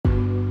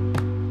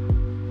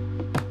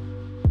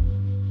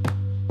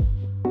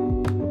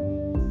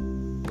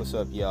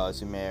What's up, y'all?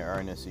 It's your man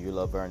Ernest, or you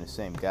love Ernest,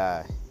 same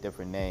guy,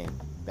 different name,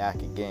 back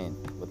again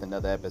with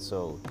another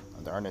episode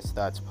of the Ernest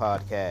Thoughts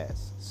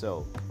Podcast.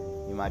 So,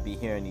 you might be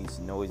hearing these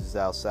noises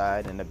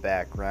outside in the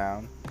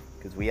background,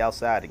 because we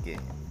outside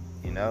again,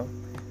 you know?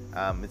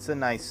 It's a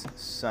nice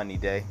sunny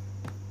day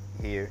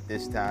here.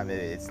 This time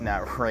it's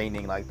not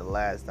raining like the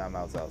last time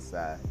I was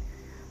outside.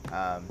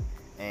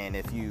 And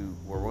if you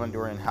were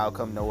wondering how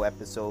come no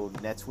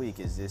episode next week,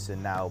 is this a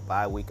now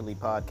bi-weekly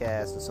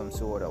podcast of some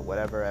sort or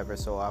whatever, ever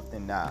so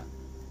often? Nah.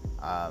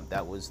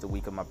 That was the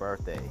week of my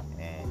birthday.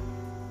 And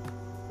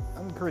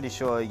I'm pretty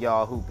sure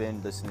y'all who've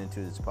been listening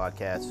to this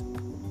podcast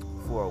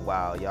for a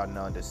while, y'all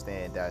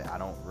understand that I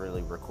don't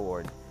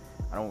record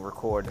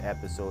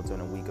episodes on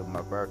the week of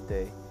my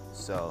birthday.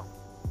 So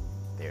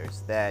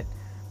there's that.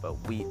 But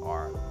we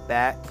are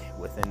back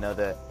with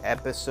another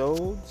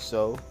episode.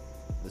 So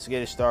let's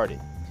get it started.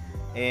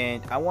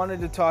 And I wanted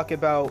to talk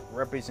about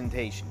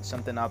representation,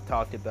 something I've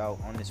talked about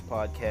on this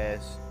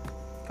podcast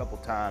a couple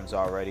times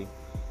already.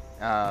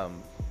 I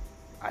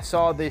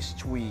saw this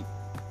tweet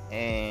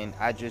and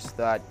I just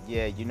thought,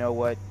 yeah, you know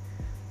what?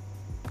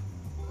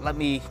 Let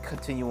me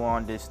continue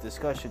on this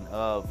discussion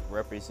of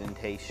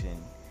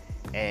representation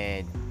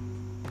and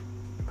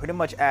pretty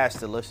much ask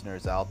the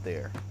listeners out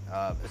there,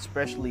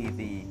 especially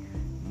the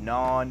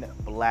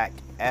non-black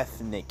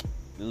ethnic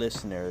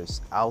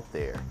listeners out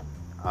there,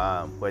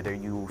 whether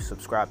you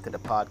subscribe to the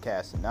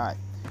podcast or not.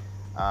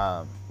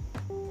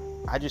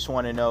 I just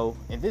want to know,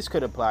 and this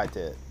could apply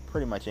to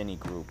pretty much any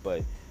group,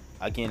 but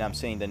again, I'm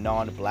saying the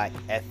non-black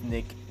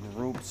ethnic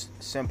groups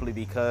simply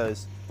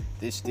because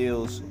this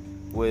deals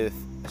with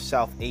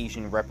South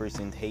Asian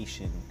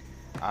representation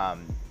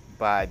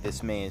by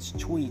this man's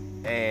tweet,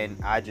 and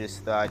I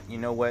just thought, you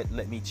know what,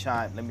 let me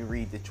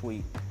read the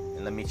tweet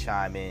and let me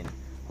chime in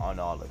on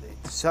all of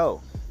it.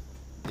 So,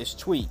 this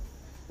tweet,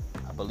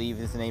 I believe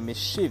his name is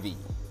Shivy,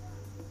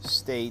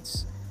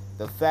 states,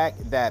 the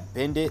fact that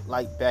Bend It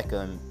Like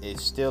Beckham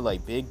is still a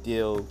big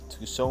deal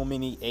to so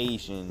many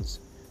Asians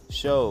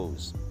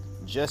shows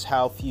just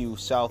how few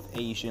South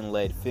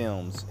Asian-led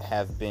films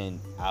have been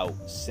out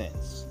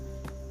since.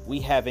 We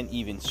haven't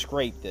even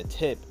scraped the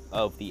tip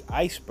of the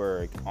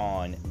iceberg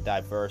on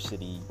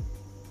diversity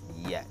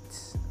yet.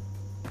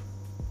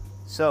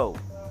 So,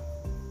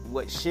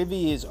 what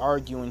Shivy is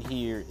arguing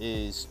here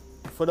is,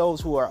 for those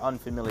who are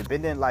unfamiliar,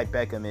 Bend It Like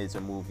Beckham is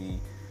a movie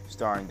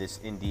starring this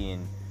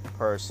Indian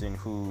person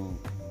who,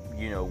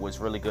 was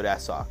really good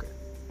at soccer.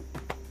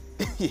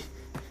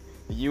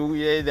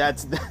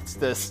 That's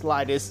the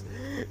slightest.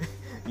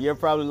 You're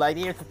probably like,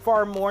 there's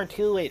far more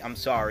to it. I'm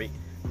sorry.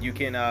 You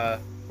can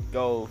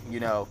go,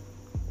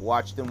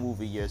 watch the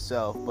movie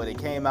yourself. But it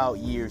came out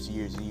years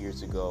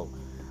ago.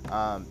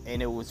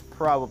 And it was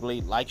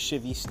probably, like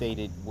Shivy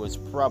stated, was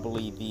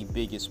probably the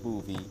biggest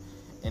movie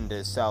in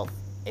the South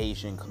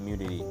Asian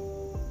community,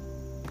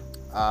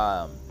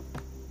 at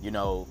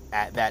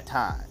that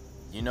time,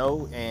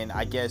 and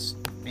I guess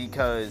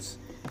because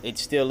it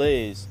still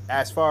is,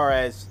 as far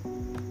as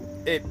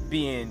it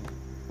being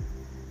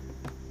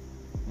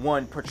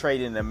one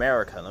portrayed in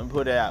America, let me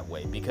put it that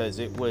way, because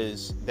it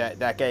was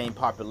that gained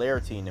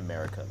popularity in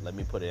America, let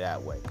me put it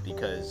that way,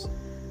 because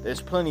there's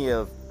plenty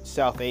of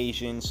South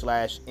Asian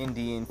 /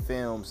 Indian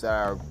films that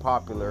are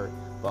popular,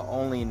 but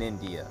only in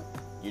India,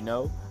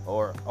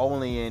 or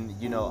only in,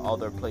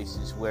 other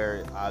places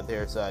where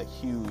there's a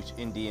huge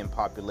Indian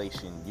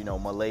population.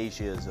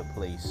 Malaysia is a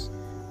place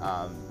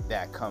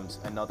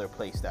another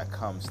place that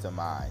comes to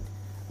mind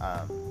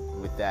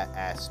with that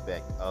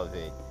aspect of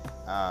it.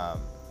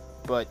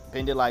 But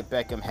Bend It Like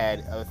Beckham had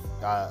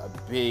a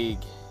big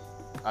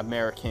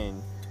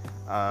American,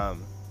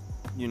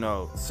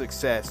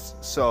 success.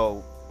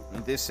 So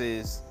this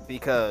is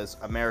because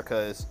America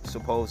is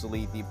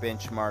supposedly the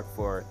benchmark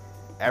for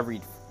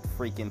every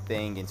freaking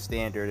thing and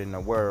standard in the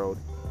world.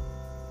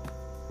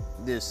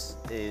 This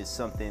is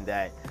something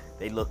that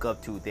they look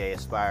up to, they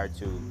aspire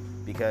to,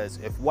 because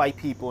if white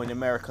people in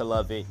America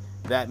love it,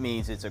 that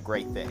means it's a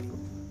great thing.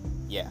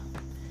 Yeah.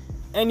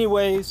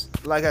 Anyways,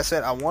 like I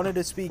said, I wanted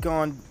to speak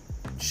on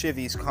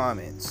Shivy's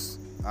comments,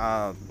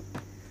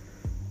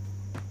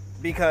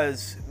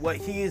 because what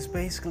he is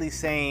basically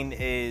saying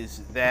is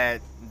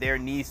that there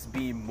needs to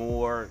be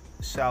more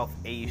South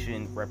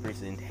Asian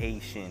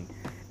representation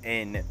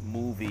in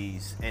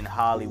movies and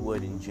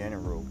Hollywood in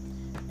general.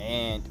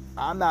 And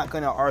I'm not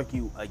going to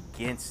argue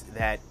against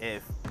that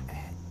if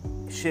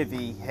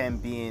Shivy, him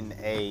being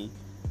a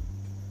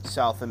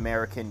South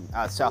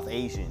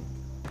Asian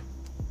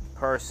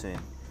person,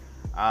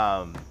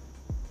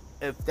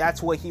 if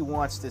that's what he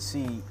wants to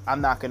see,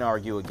 I'm not going to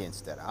argue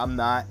against that. I'm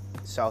not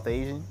South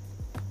Asian,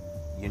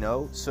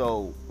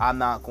 so I'm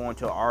not going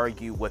to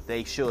argue what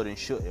they should and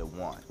shouldn't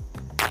want.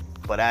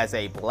 But as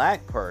a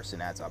black person,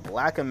 as a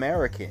black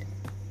American,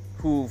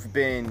 who've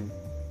been,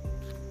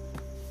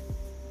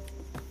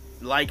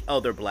 like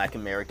other black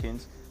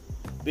Americans,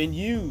 been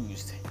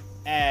used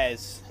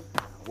as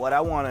what I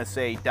want to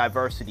say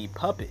diversity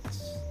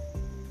puppets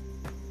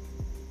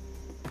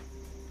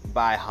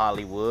by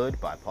Hollywood,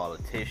 by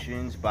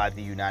politicians, by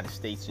the United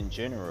States in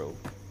general.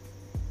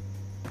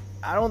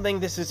 I don't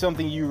think this is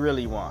something you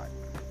really want.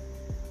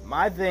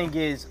 My thing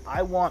is,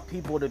 I want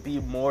people to be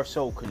more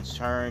so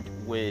concerned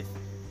with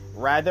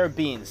rather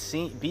being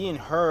seen, being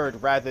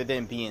heard rather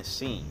than being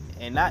seen,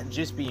 and not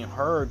just being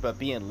heard but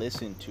being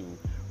listened to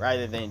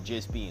rather than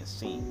just being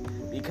seen.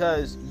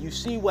 Because you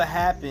see what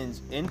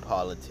happens in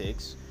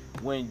politics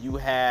when you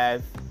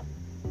have,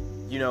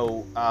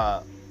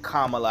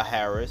 Kamala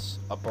Harris,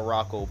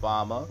 Barack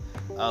Obama,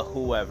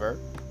 whoever,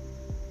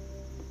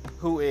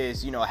 who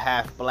is,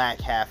 half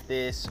black, half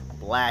this,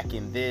 black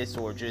in this,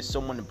 or just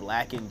someone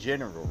black in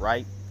general,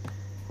 right?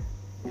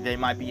 They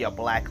might be a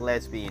black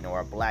lesbian or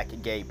a black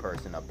gay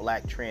person, a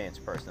black trans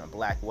person, a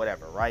black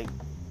whatever, right?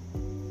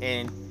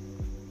 And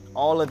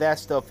all of that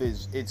stuff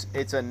it's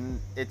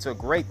a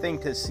great thing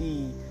to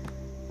see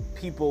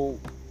people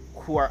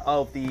who are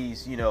of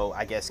these,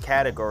 I guess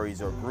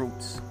categories or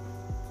groups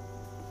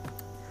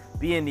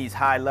be in these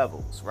high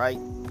levels, right?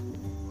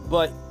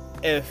 But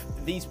if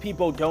these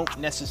people don't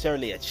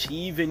necessarily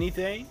achieve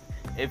anything,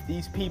 if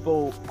these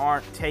people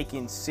aren't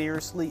taken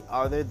seriously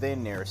other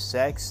than their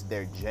sex,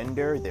 their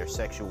gender, their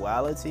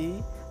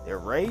sexuality, their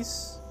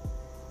race,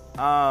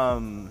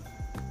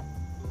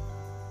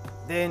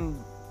 then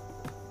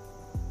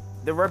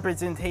the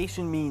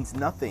representation means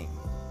nothing.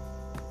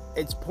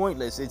 It's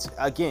pointless. It's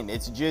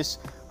just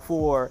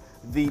for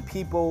the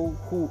people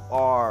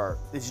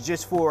it's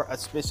just for a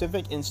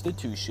specific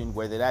institution,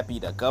 whether that be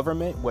the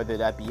government, whether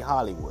that be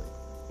Hollywood,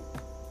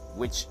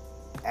 which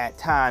at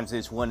times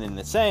is one and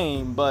the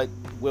same, but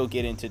we'll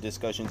get into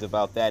discussions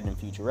about that in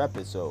future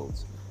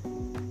episodes.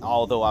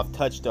 Although I've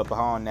touched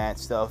upon that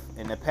stuff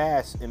in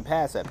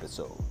past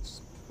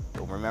episodes.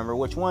 Don't remember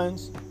which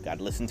ones?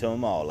 Gotta listen to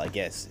them all, I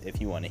guess, if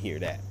you want to hear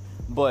that.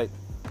 But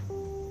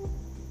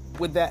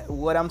with that,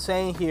 what I'm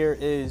saying here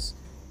is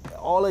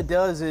all it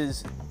does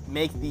is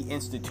make the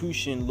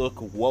institution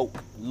look woke,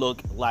 look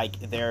like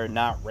they're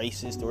not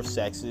racist or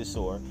sexist,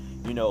 or,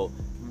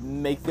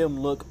 make them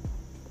look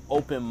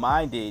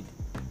open-minded.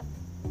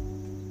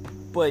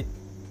 But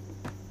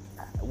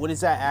what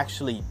is that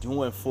actually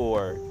doing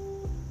for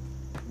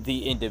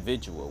the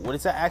individual? What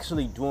is that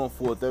actually doing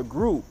for the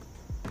group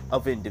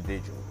of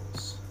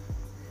individuals?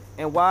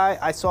 And why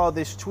I saw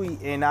this tweet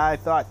and I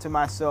thought to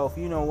myself,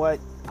 you know what,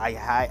 I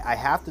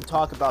have to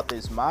talk about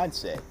this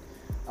mindset,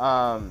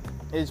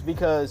 is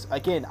because,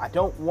 again, I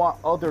don't want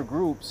other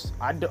groups,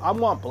 I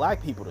want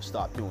black people to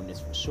stop doing this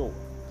for sure,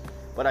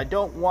 but I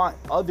don't want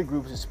other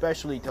groups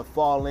especially to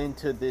fall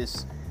into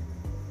this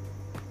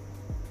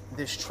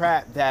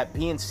trap that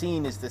being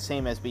seen is the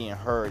same as being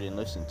heard and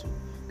listened to.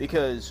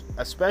 Because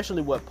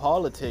especially what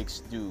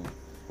politicians do,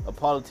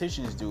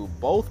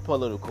 both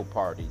political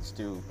parties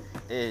do,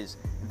 is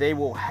they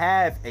will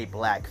have a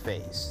black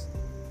face,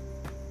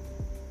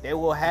 they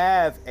will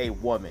have a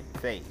woman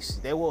face,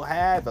 they will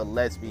have a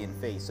lesbian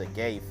face, a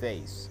gay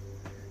face,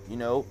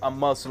 a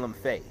Muslim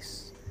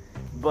face.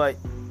 But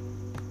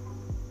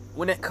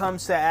when it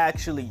comes to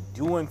actually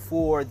doing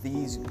for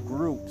these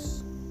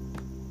groups,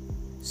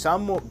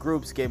 some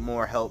groups get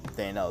more help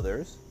than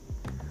others.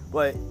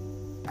 But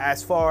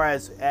as far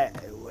as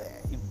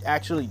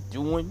actually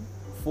doing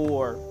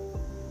for,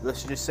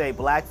 let's just say,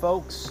 black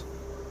folks,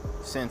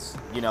 since,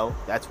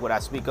 that's what I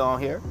speak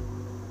on here,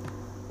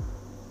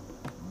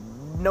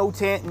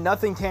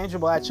 nothing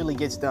tangible actually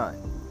gets done.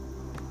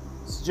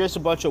 It's just a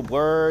bunch of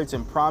words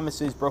and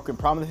promises, broken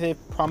promises,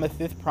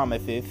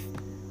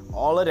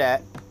 all of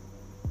that.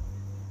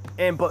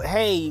 But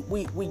hey,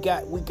 we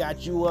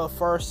got you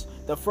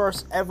the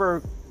first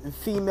ever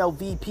female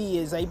VP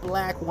is a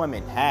black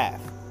woman,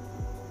 half.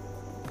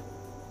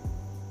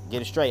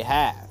 Get it straight,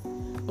 half.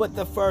 But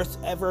the first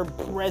ever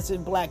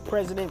black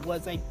president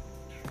was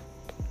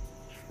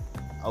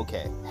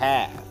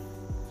half.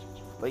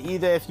 But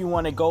either, if you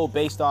want to go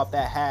based off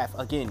that half,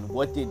 again,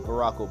 what did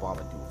Barack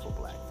Obama do for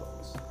black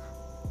folks?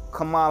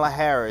 Kamala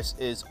Harris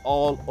is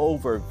all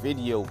over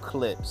video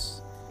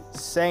clips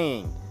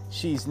saying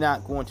she's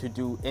not going to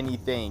do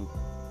anything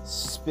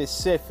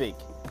specific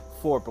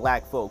for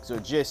black folks or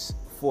just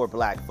for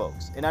black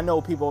folks. And I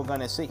know people are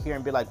going to sit here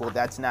and be like, well,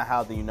 that's not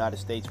how the United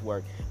States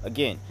work.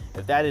 Again,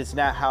 if that is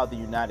not how the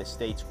United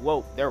States,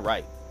 well, they're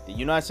right. The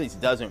United States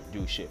doesn't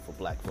do shit for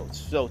black folks.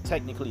 So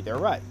technically they're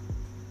right.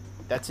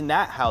 That's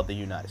not how the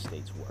United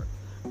States work.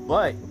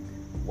 But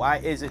why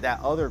is it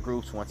that other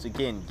groups, once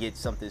again, get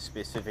something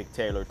specific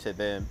tailored to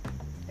them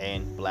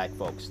and black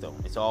folks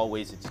don't? It's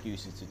always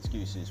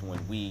excuses when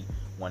we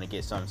want to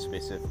get something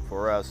specific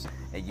for us.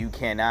 And you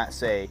cannot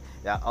say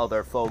that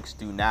other folks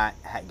do not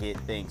get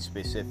things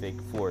specific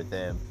for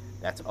them.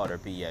 That's utter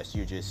BS.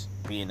 You're just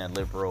being a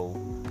liberal,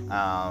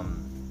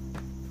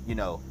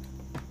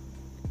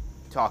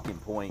 talking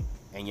point,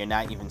 and you're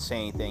not even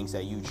saying things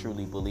that you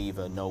truly believe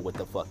or know what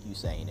the fuck you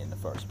saying in the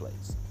first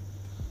place.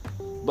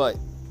 But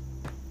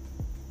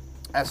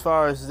as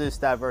far as this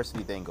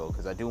diversity thing goes,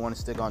 because I do want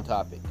to stick on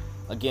topic,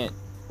 again,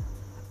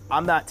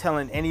 I'm not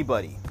telling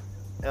anybody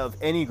of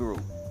any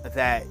group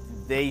that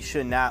they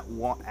should not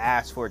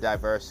ask for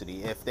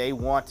diversity. If they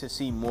want to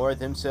see more of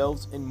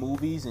themselves in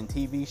movies and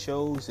TV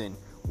shows and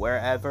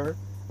wherever,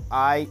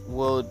 I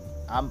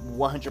I'm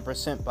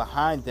 100%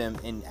 behind them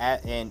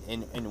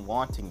in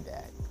wanting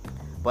that.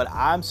 But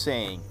I'm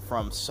saying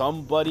from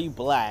somebody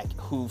black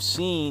who's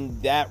seen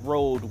that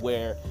road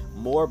where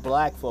more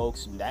black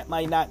folks, that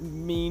might not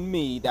mean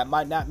me, that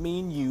might not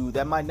mean you,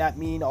 that might not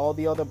mean all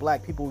the other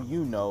black people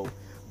you know,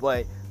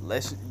 but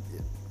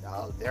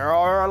there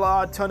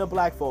are a ton of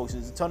black folks.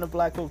 There's a ton of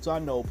black folks I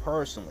know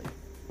personally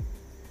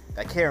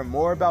that care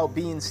more about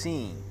being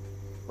seen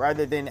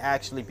rather than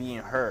actually being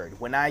heard.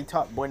 When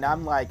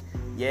I'm like,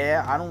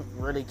 yeah, I don't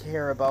really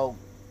care about.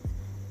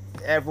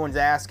 Everyone's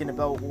asking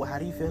about, well, how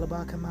do you feel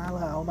about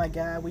Kamala? Oh my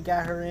God, we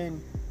got her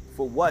in.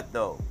 For what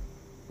though?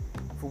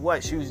 For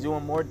what? She was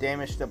doing more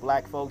damage to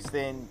black folks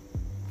than,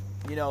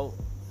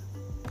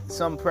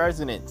 some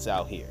presidents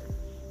out here.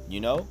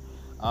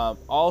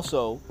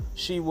 Also,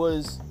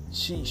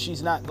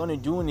 she's not going to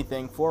do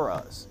anything for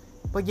us.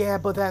 But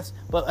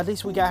at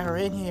least we got her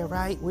in here,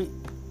 right?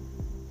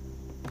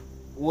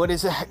 What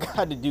does that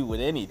got to do with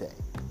anything?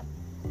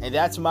 And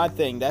that's my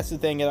thing. That's the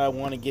thing that I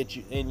want to get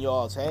you in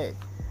y'all's head.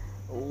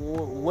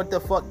 What the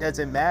fuck does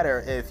it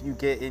matter if you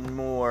get in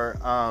more,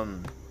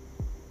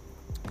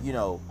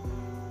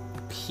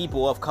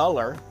 people of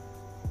color,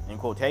 in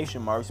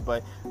quotation marks,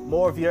 but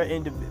more of your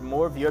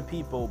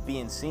people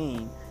being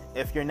seen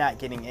if you're not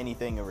getting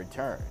anything in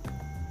return.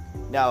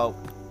 Now,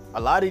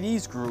 a lot of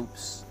these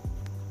groups,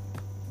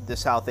 the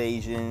South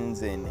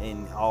Asians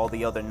and all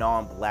the other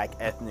non-black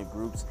ethnic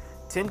groups,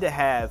 tend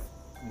to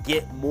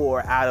get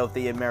more out of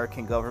the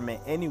American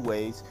government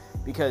anyways,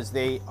 because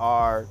they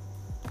are,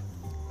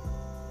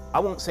 I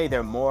won't say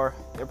they're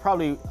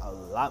probably a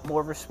lot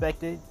more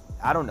respected.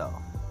 I don't know.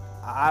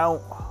 I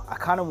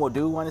kind of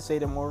do want to say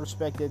they're more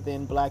respected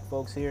than black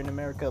folks here in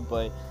America,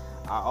 but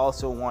I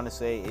also want to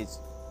say it's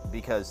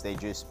because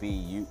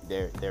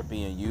they're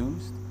being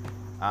used.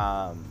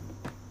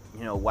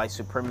 White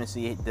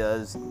supremacy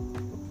does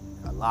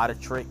a lot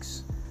of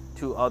tricks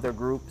to other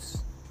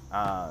groups.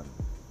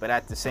 But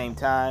at the same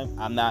time,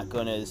 I'm not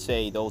going to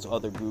say those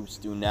other groups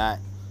do not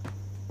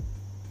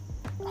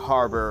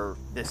harbor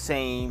the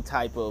same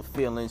type of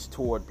feelings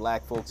toward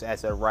black folks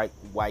as a white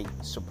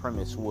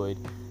supremacist would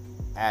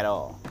at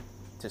all.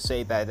 To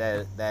say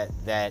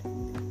that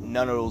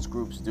none of those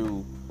groups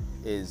do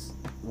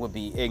would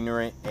be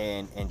ignorant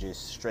and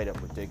just straight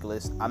up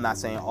ridiculous. I'm not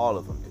saying all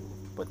of them do,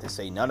 but to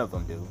say none of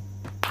them do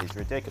is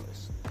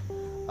ridiculous.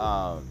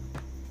 But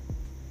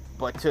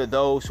to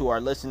those who are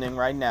listening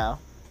right now,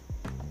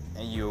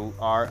 and you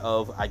are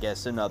of, I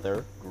guess,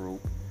 another group,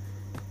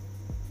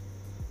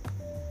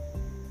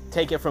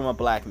 take it from a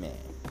black man.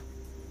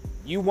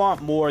 You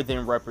want more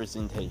than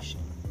representation.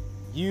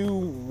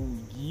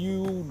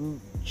 You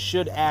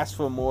should ask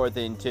for more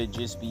than to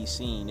just be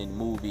seen in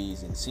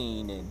movies and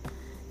seen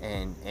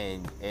in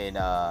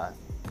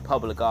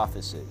public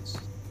offices.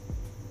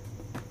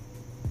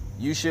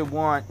 You should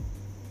want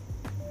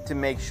to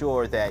make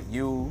sure that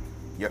you,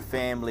 your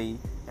family,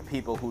 and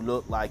people who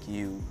look like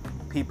you,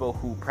 people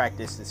who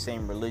practice the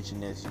same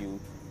religion as you,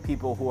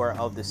 people who are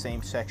of the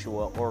same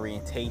sexual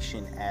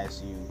orientation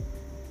as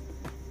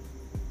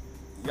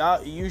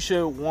you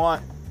should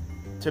want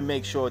to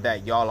make sure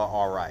that y'all are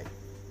all right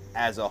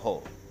as a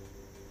whole.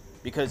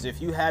 Because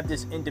if you have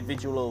this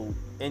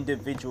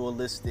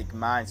individualistic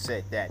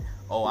mindset that,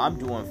 oh, I'm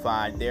doing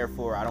fine,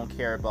 therefore I don't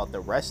care about the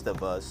rest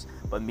of us,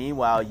 but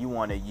meanwhile you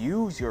want to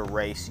use your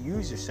race,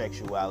 use your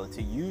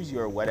sexuality, use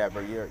your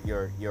whatever,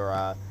 your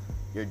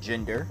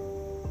gender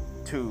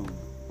to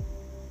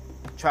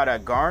try to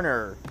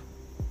garner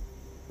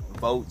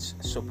votes,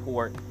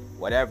 support,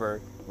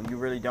 whatever, when you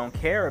really don't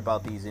care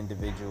about these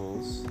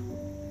individuals,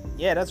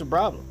 yeah, that's a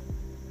problem.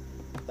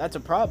 That's a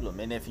problem.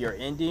 And if you're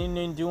Indian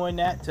and doing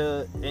that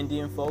to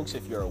Indian folks,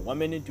 if you're a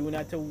woman and doing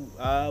that to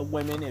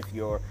women, if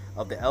you're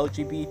of the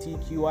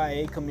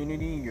LGBTQIA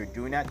community, you're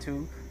doing that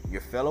to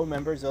your fellow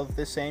members of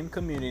the same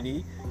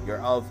community,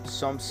 you're of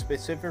some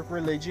specific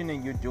religion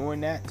and you're doing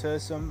that to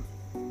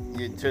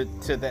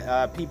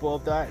the people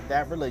of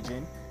that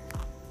religion,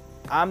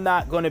 I'm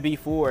not going to be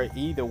for it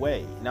either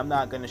way, and I'm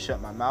not going to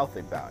shut my mouth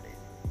about it,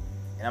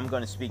 and I'm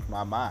going to speak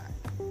my mind.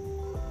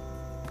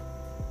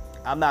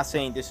 I'm not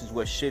saying this is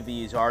what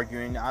Shivy is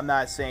arguing. I'm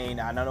not saying,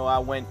 I don't know, I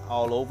went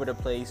all over the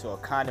place or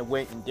kind of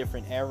went in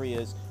different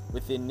areas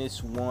within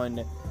this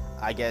one,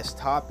 I guess,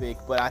 topic,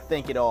 but I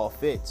think it all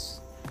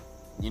fits.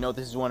 This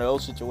is one of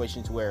those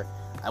situations where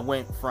I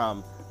went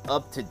from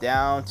up to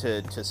down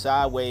to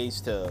sideways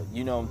to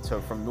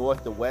from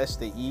north to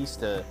west to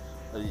east to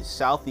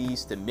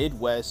southeast to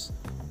midwest,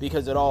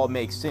 because it all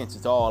makes sense.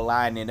 It's all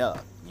lining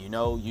up. You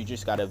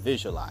just got to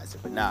visualize it.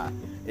 But nah,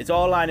 it's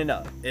all lining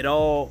up. It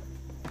all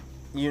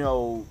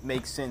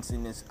makes sense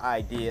in this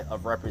idea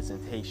of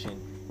representation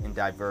and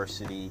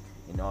diversity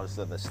and all this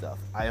other stuff.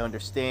 I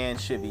understand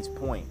Shivy's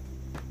point,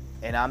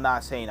 and I'm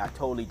not saying I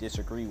totally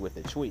disagree with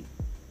the tweet,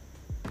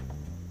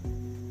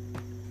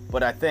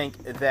 but I think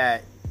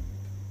that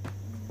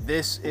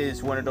this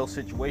is one of those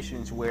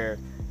situations where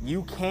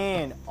you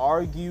can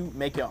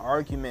make an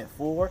argument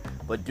for,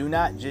 but do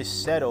not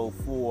just settle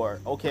for,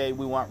 okay,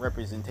 we want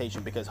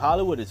representation, because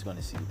Hollywood is going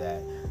to see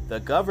that. The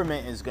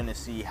government is going to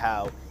see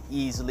how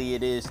easily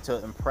it is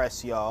to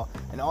impress y'all,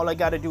 and all I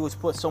got to do is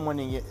put someone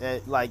in your,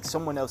 like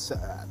someone else.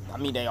 I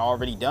mean, they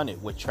already done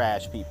it with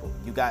trash people.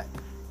 You got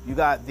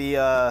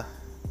the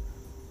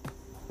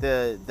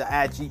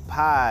Ajit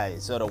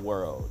Pies of the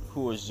world,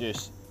 who is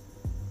just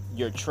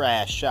your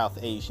trash South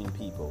Asian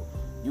people.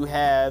 You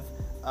have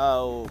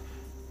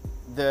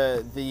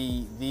the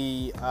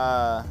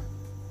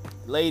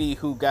lady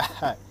who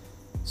got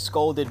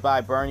scolded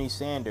by Bernie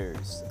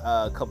Sanders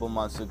a couple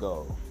months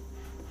ago.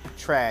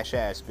 Trash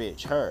ass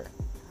bitch, her,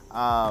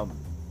 of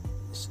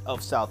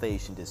South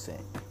Asian descent.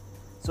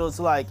 So it's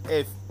like,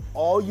 if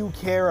all you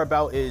care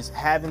about is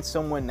having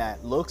someone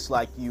that looks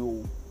like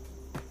you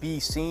be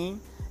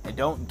seen, and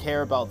don't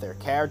care about their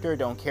character,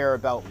 don't care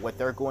about what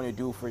they're going to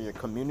do for your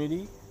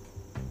community,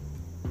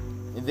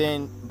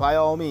 then by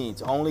all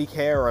means, only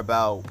care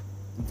about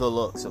the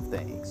looks of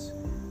things.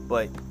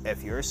 But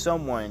if you're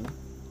someone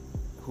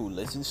who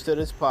listens to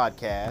this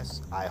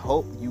podcast, I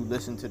hope you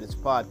listen to this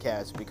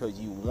podcast because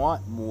you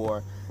want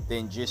more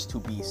than just to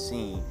be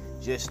seen,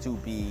 just to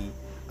be,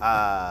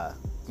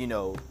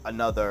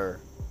 another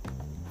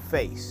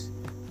face.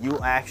 You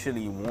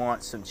actually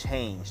want some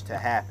change to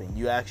happen.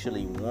 You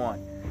actually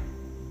want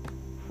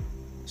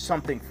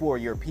something for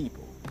your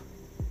people.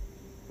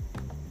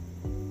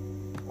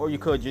 Or you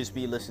could just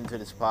be listening to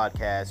this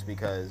podcast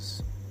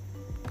because,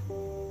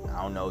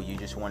 I don't know, you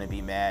just want to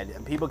be mad.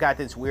 And people got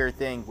this weird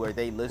thing where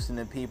they listen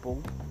to people,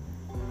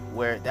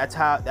 where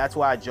that's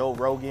why Joe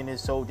Rogan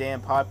is so damn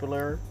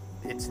popular.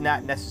 It's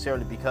not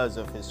necessarily because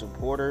of his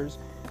supporters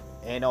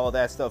and all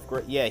that stuff.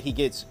 Yeah, he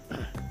gets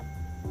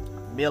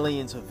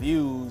millions of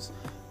views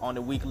on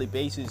a weekly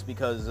basis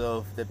because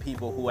of the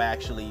people who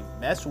actually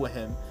mess with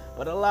him.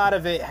 But a lot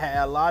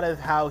of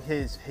how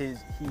his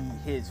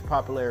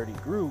popularity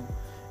grew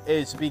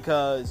is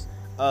because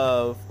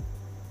of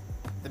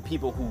the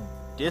people who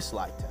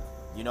disliked him,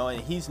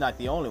 and he's not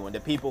the only one. The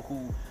people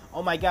who,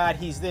 oh my God,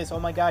 he's this, oh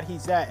my God,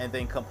 he's that, and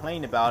then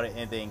complain about it,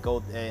 and then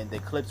the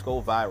clips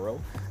go viral,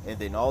 and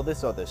then all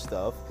this other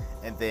stuff,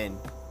 and then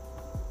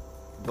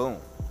boom,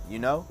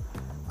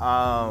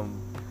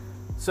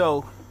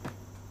 So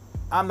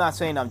I'm not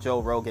saying I'm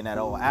Joe Rogan at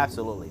all.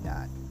 Absolutely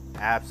not.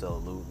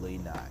 Absolutely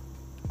not.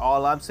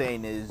 All I'm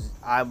saying is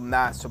I'm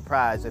not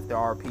surprised if there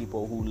are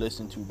people who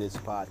listen to this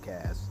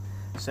podcast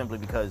simply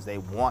because they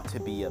want to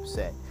be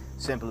upset,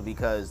 simply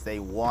because they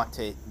want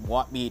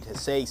me to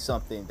say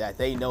something that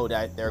they know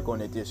that they're going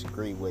to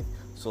disagree with,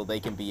 so they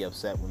can be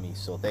upset with me,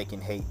 so they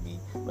can hate me,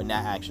 but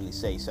not actually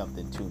say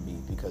something to me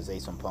because they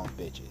some punk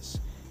bitches.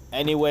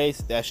 Anyways,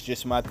 that's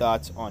just my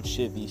thoughts on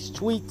Shivy's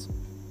tweet.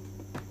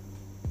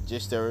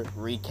 Just to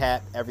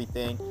recap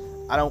everything,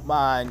 I don't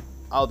mind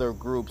other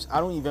groups. I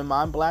don't even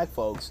mind black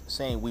folks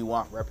saying we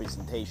want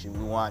representation.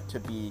 We want to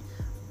be,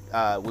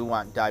 we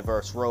want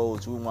diverse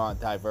roles. We want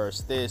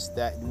diverse this,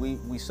 that.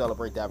 We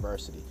celebrate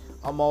diversity.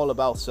 I'm all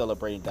about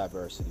celebrating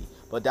diversity,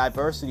 but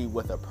diversity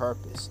with a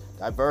purpose.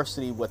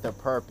 Diversity with a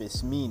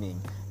purpose,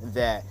 meaning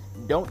that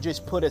don't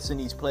just put us in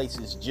these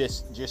places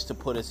just to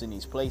put us in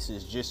these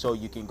places just so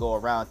you can go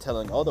around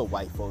telling other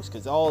white folks,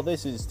 because all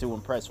this is to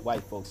impress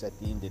white folks at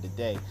the end of the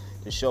day,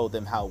 to show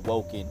them how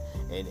woke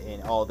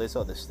and all this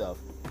other stuff.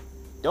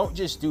 Don't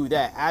just do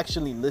that.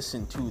 Actually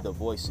listen to the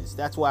voices.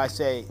 That's why I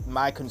say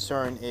my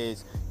concern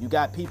is you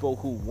got people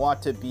who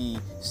want to be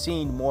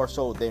seen more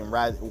so than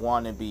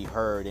want to be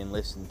heard and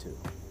listened to.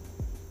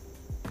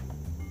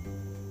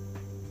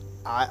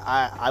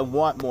 I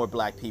want more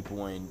black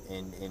people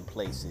in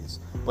places,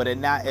 but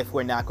not if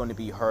we're not going to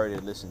be heard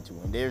and listened to.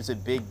 And there's a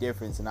big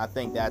difference, and I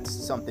think that's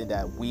something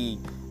that we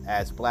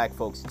as black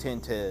folks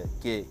tend to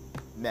get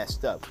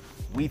messed up.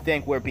 We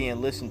think we're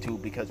being listened to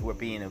because we're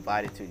being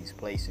invited to these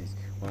places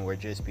when we're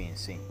just being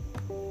seen.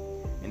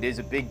 And there's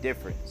a big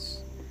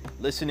difference.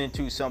 Listening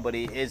to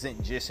somebody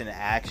isn't just an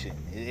action.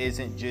 It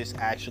isn't just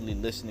actually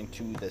listening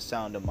to the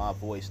sound of my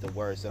voice, the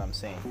words that I'm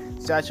saying.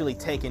 It's actually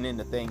taking in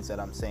the things that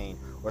I'm saying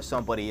or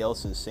somebody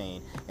else is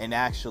saying. And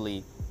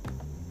actually,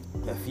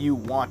 if you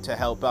want to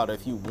help out,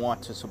 if you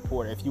want to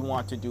support, if you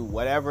want to do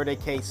whatever the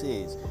case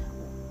is,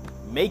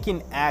 make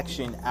an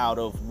action out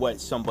of what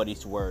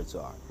somebody's words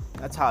are.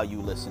 That's how you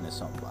listen to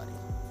somebody.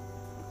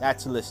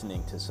 That's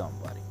listening to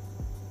somebody.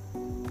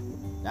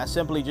 Not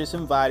simply just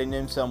inviting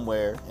them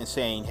somewhere and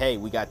saying, hey,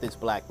 we got this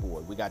black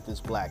boy, we got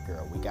this black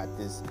girl, we got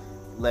this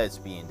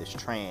lesbian, this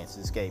trans,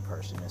 this gay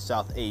person, this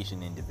South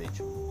Asian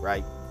individual,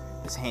 right?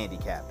 This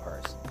handicapped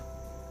person.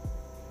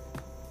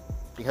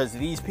 Because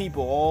these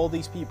people, all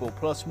these people,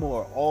 plus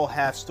more, all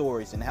have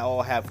stories and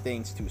all have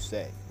things to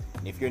say.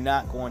 And if you're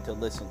not going to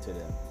listen to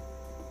them,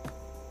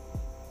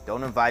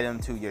 don't invite them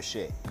to your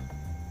shit.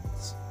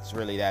 It's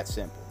really that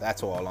simple.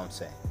 That's all I'm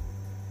saying.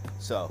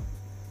 So,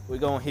 we're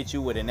going to hit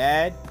you with an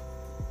ad,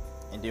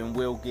 and then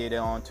we'll get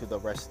on to the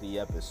rest of the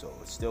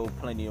episode. Still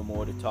plenty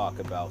more to talk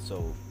about,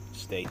 so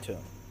stay tuned.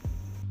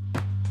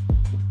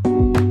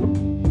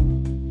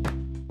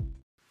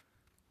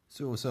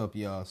 So what's up,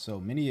 y'all?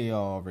 So many of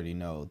y'all already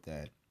know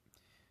that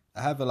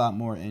I have a lot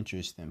more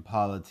interest in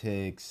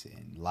politics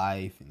and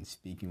life and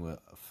speaking with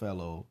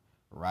fellow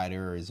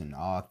writers and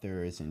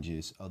authors and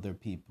just other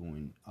people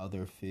in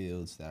other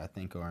fields that I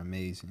think are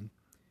amazing.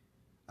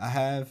 I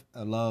have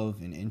a love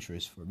and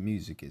interest for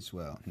music as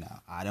well.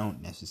 Now, I don't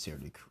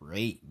necessarily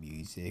create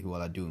music.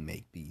 Well, I do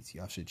make beats.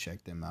 Y'all should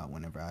check them out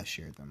whenever I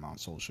share them on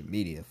social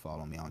media.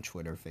 Follow me on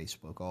Twitter,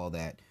 Facebook, all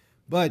that.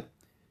 But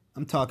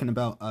I'm talking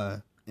about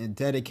a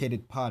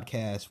dedicated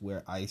podcast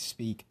where I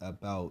speak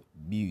about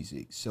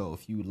music. So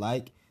if you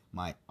like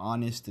my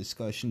honest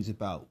discussions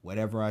about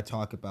whatever I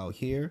talk about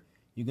here,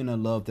 you're going to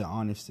love the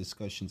honest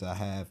discussions I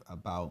have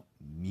about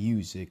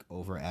music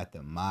over at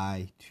the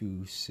My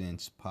Two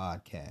Cents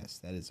podcast.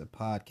 That is a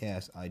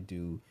podcast I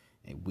do,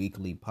 a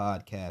weekly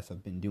podcast.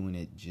 I've been doing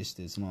it just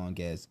as long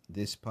as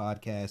this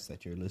podcast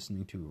that you're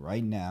listening to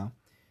right now.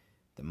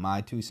 The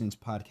My Two Cents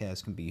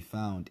podcast can be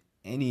found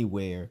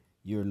anywhere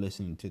you're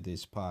listening to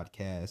this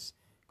podcast.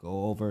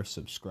 Go over,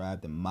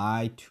 subscribe to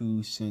My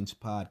Two Cents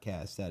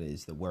podcast. That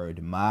is the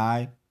word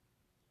My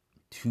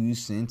 2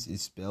 cents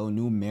is spelled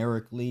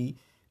numerically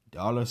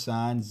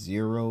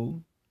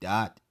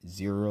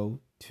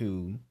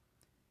 $0.02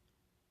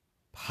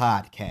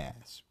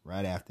 podcast.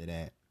 Right after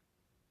that,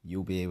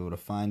 you'll be able to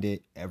find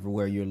it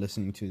everywhere you're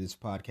listening to this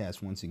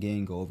podcast. Once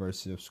again, go over,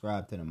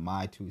 subscribe to the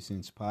My 2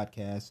 Cents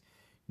podcast.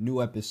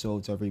 New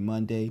episodes every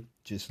Monday,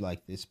 just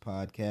like this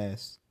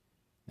podcast.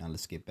 Now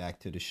let's get back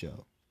to the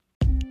show.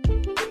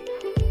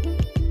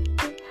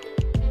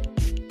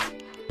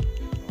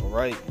 All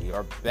right, we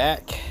are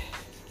back,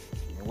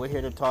 and we're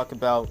here to talk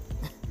about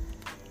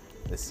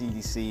the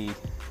CDC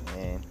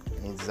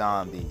and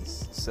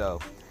zombies. So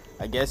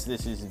I guess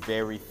this is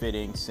very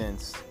fitting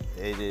since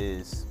it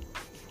is,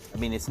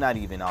 it's not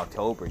even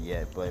October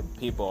yet, but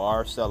people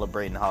are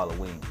celebrating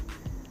Halloween,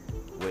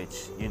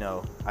 which,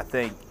 I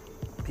think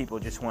people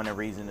just want a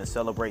reason to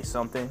celebrate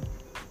something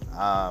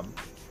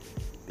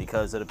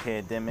because of the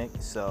pandemic.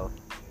 So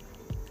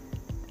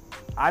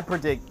I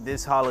predict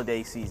this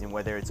holiday season,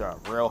 whether it's a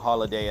real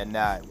holiday or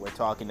not, we're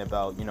talking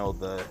about,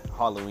 the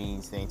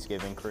Halloween,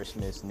 Thanksgiving,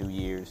 Christmas, New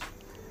Year's.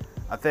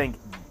 I think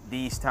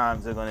these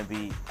times are going to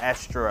be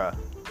extra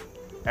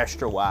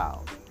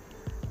wild.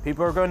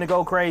 People are going to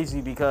go crazy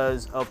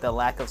because of the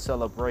lack of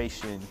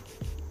celebration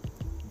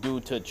due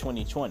to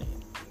 2020.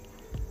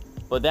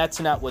 But that's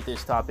not what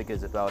this topic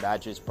is about. I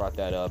just brought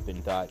that up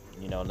and thought,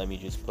 let me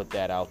just put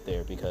that out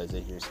there because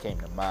it just came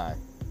to mind.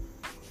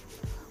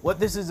 What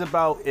this is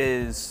about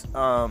is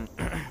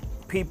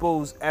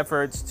people's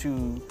efforts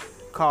to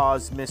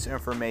cause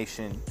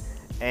misinformation,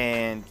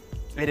 and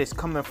it is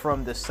coming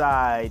from the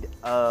side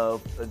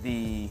of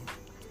the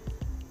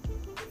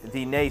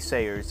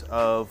naysayers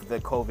of the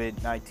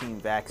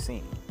COVID-19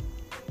 vaccine.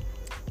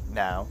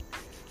 Now,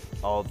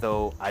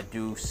 although I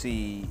do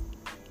see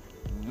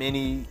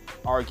many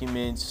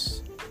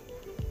arguments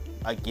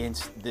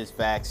against this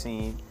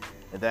vaccine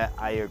that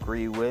I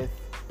agree with,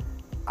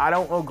 I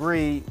don't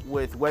agree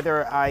with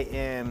whether I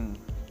am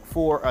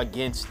for or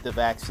against the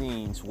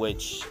vaccines,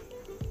 which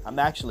I'm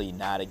actually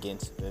not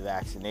against the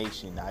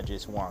vaccination. I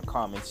just want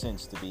common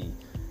sense to be,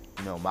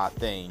 my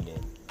thing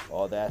and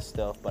all that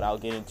stuff. But I'll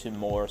get into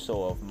more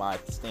so of my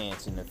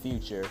stance in the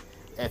future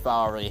if I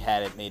already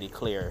hadn't made it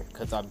clear,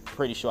 because I'm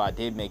pretty sure I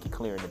did make it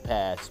clear in the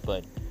past.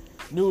 But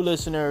new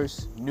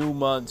listeners, new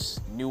months,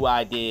 new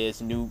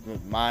ideas, new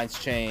minds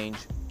change.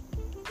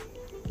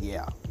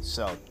 Yeah,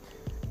 so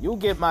you'll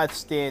get my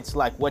stance,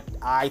 like what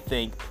I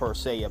think per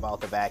se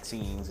about the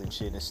vaccines and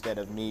shit, instead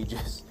of me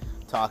just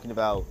talking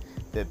about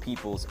the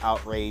people's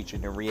outrage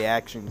and the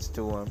reactions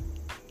to them.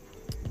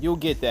 You'll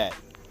get that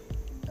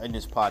in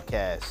this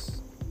podcast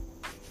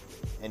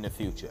in the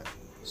future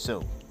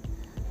soon.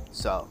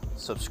 So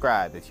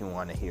subscribe if you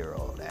want to hear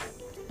all that.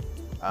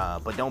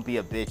 But don't be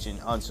a bitch and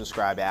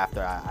unsubscribe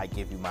after I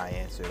give you my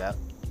answer.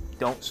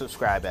 Don't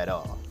subscribe at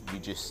all. You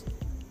just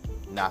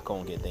not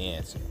gonna get the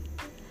answer.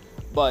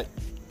 But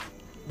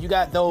you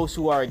got those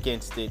who are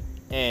against it,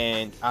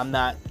 and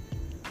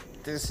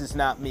this is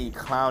not me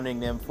clowning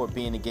them for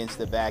being against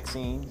the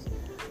vaccines.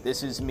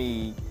 This is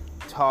me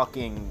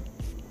talking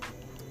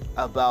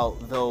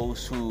about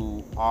those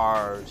who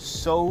are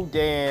so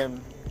damn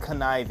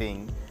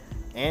conniving,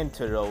 and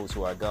to those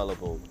who are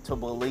gullible, to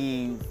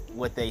believe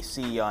what they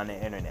see on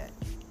the internet.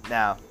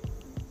 Now,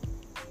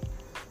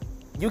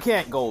 you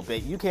can't go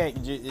big. You can't.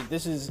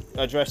 This is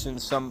addressing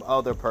some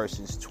other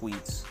person's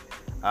tweets.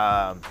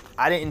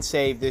 I didn't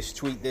save this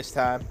tweet this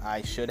time.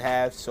 I should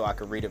have, so I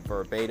could read it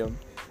verbatim.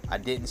 I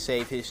didn't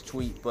save his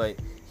tweet, but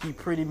he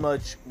pretty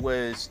much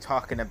was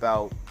talking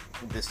about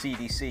the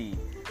CDC.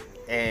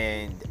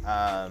 And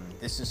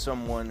this is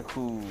someone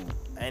who,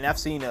 and I've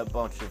seen a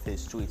bunch of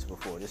his tweets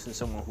before. This is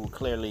someone who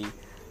clearly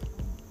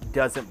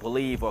doesn't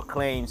believe or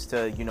claims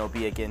to,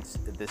 be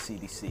against the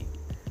CDC.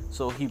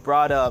 So he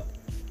brought up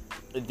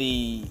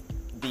the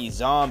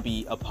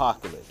zombie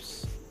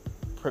apocalypse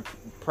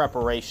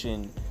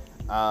preparation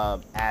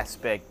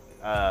aspect,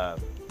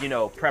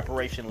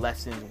 preparation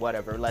lessons,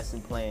 whatever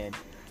lesson plan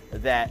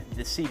that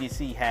the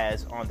CDC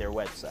has on their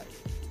website.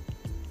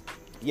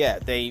 yeah,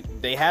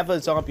 they have a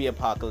zombie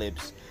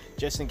apocalypse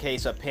just in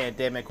case a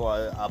pandemic or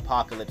a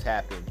apocalypse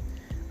happened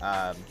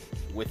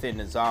within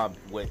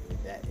the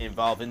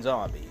involving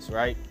zombies,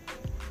 right?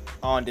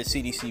 On the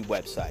CDC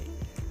website.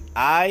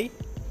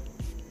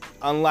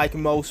 Unlike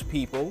most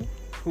people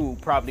who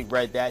probably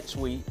read that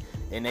tweet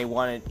and they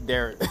wanted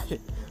their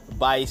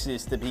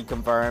biases to be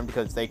confirmed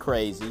because they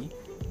crazy,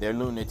 they're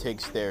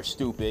lunatics, they're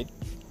stupid,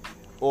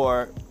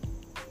 or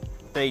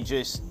they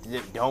just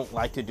don't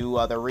like to do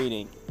other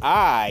reading.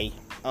 I,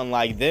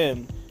 unlike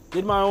them,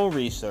 did my own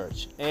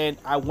research and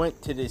I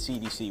went to the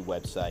CDC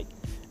website,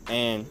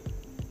 and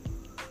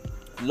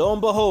lo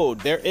and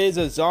behold, there is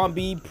a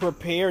zombie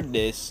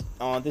preparedness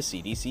on the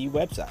CDC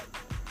website.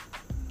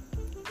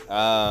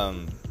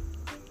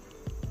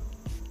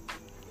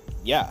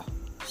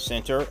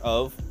 Center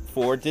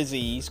for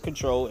Disease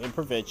Control and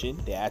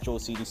Prevention, the actual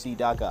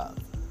CDC.gov.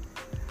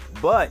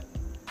 But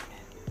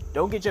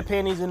don't get your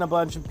panties in a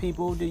bunch of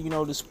people.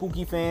 The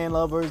spooky fan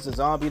lovers, the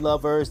zombie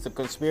lovers, the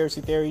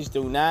conspiracy theories.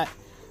 Do not.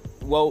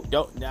 Well,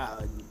 don't.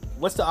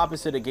 What's the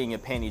opposite of getting your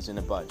panties in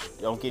a bunch?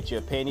 Don't get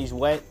your panties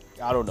wet.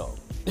 I don't know.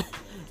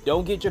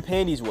 Don't get your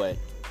panties wet.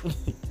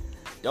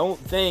 Don't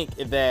think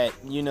that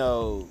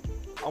oh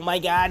my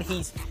God,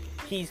 he's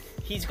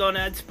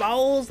gonna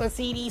expose the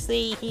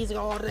CDC. He's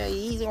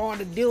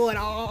gonna do it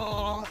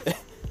all.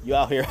 You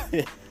out here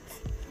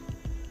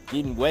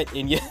getting wet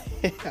in your.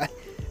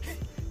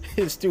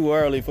 It's too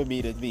early for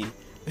me to be.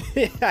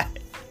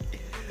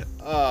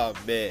 Oh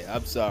man,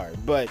 I'm sorry,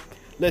 but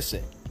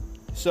listen.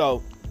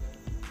 So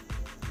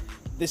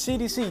the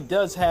CDC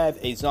does have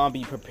a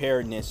zombie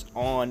preparedness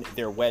on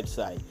their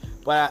website,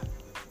 but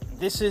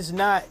this is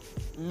not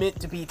meant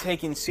to be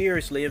taken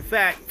seriously. In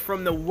fact,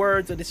 from the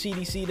words of the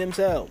CDC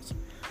themselves,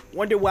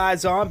 wonder why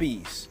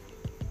zombies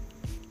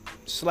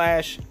 /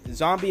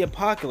 zombie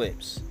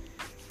apocalypse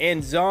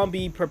and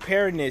zombie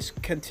preparedness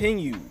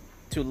continue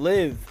to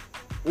live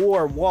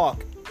or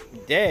walk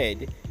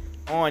dead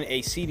on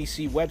a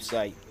CDC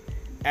website.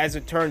 As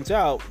it turns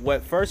out,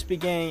 what first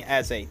began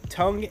as a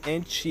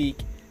tongue-in-cheek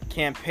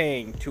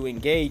campaign to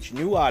engage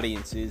new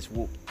audiences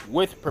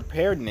with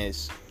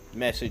preparedness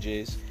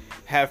messages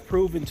have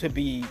proven to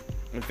be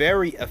a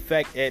very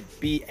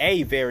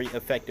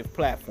effective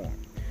platform.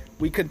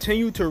 We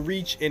continue to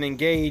reach and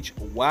engage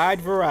a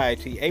wide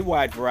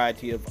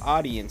variety of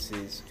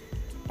audiences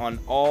on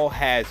all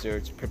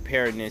hazards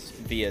preparedness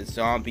via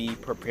zombie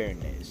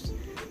preparedness.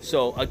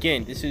 So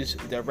again, this is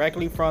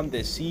directly from the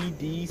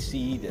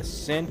CDC, the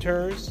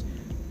Centers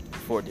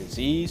for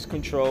Disease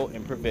Control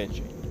and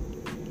Prevention.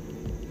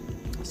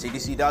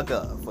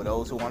 CDC.gov for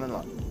those who want to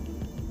know.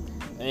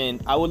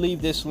 And I will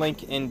leave this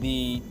link in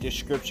the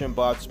description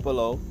box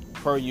below,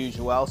 per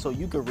usual, so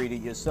you can read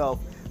it yourself.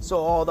 So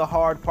all the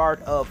hard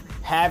part of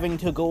having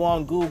to go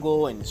on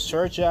Google and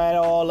search it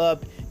all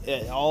up,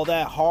 all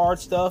that hard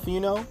stuff,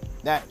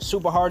 that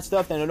super hard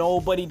stuff that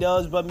nobody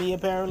does but me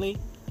apparently,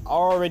 I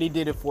already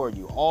did it for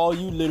you. All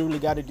you literally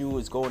got to do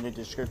is go in the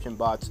description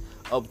box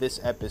of this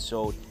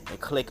episode and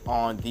click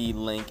on the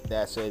link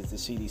that says the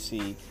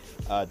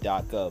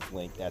CDC.gov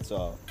link. That's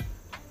all.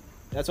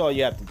 That's all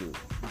you have to do.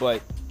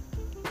 But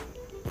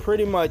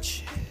pretty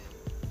much,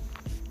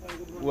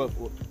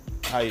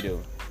 how you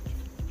doing?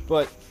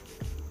 But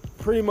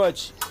pretty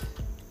much,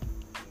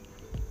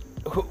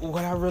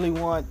 what I really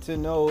want to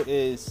know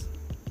is.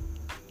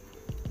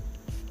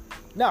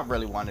 Not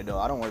really want to know.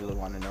 I don't really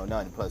want to know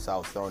nothing. Plus, I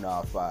was thrown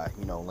off by,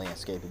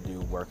 landscaping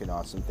dude working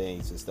on some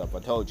things and stuff. I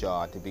told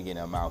y'all at the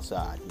beginning I'm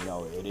outside.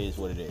 It is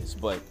what it is.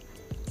 But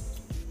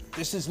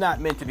this is not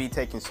meant to be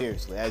taken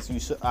seriously. As you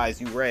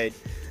read,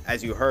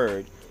 as you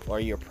heard, or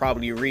you're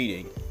probably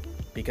reading.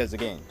 Because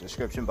again,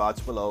 description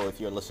box below.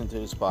 If you're listening to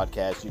this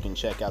podcast, you can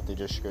check out the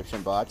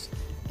description box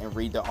and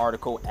read the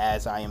article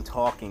as I am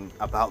talking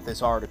about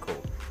this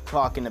article.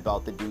 Talking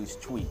about the dude's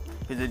tweet.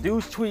 Because the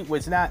dude's tweet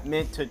was not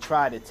meant to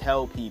try to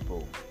tell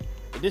people.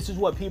 This is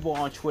what people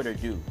on Twitter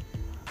do.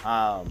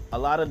 A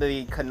lot of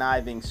the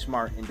conniving,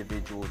 smart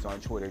individuals on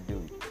Twitter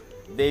do.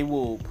 They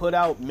will put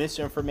out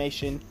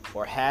misinformation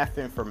or half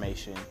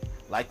information,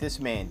 like this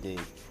man did,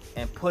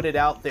 and put it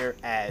out there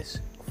as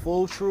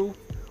full truth,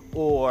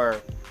 or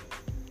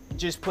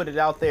just put it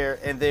out there,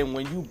 and then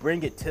when you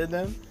bring it to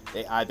them,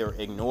 they either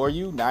ignore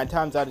you. 9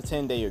 times out of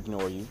 10, they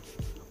ignore you.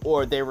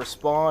 Or they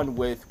respond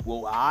with,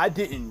 well, I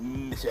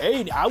didn't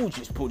say it. I was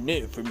just putting the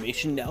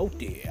information out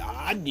there.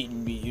 I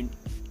didn't mean.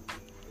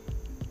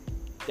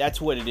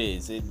 That's what it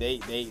is. They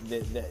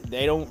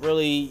don't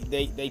really,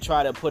 they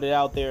try to put it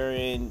out there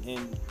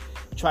and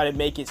try to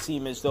make it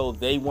seem as though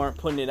they weren't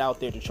putting it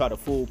out there to try to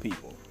fool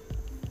people.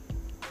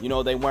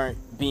 They weren't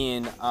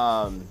being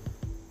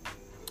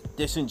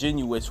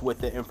disingenuous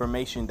with the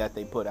information that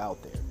they put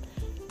out there.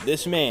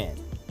 This man,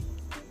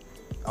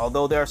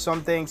 although there are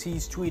some things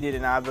he's tweeted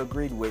and I've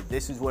agreed with,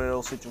 this is one of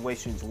those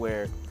situations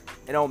where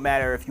it don't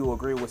matter if you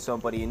agree with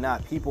somebody or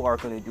not. People are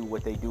going to do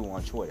what they do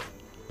on Twitter.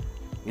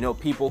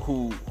 People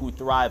who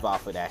thrive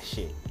off of that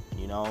shit.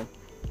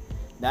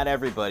 Not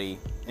everybody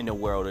in the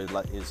world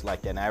is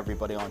like that. Not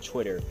everybody on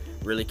Twitter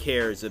really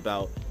cares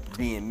about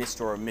being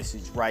Mr. or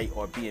Mrs. Right,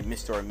 or being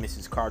Mr. or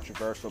Mrs.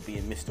 Controversial,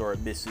 being Mr. or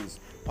Mrs.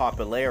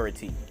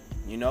 Popularity.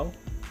 You know,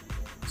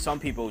 some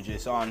people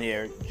just on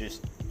there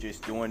just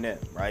doing them,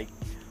 right,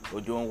 or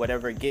doing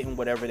whatever, getting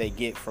whatever they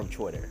get from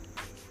Twitter.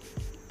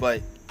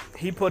 But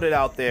he put it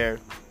out there,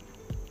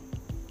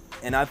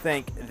 and I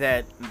think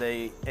that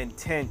the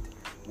intent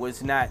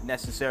was not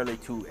necessarily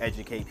to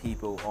educate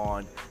people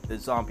on the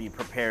zombie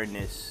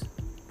preparedness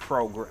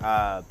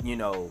program,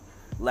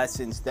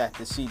 lessons that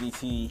the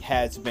CDC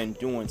has been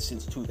doing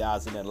since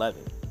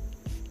 2011.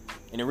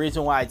 And the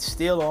reason why it's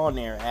still on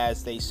there,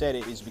 as they said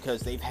it, is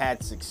because they've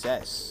had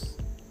success.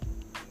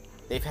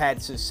 They've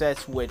had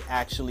success with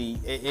actually,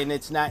 and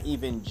it's not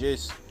even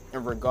just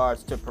in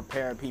regards to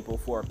preparing people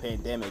for a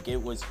pandemic.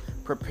 It was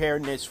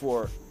preparedness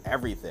for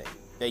everything.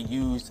 They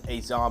used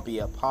a zombie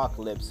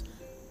apocalypse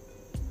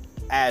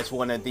as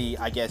one of the,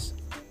 I guess,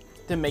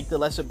 to make the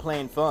lesson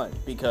plan fun.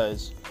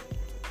 Because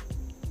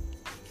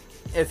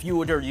if you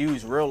were to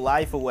use real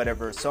life or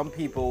whatever, some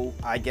people,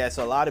 I guess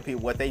a lot of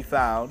people, what they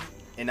found,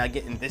 and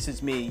this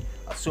is me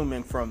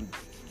assuming from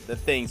the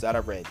things that I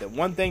read. The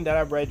one thing that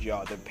I read,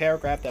 y'all, the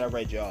paragraph that I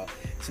read, y'all,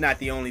 it's not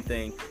the only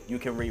thing you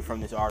can read from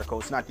this article.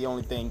 It's not the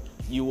only thing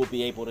you will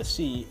be able to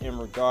see in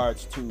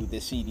regards to the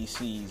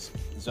CDC's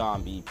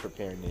zombie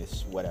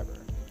preparedness, whatever,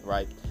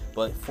 right?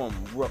 But from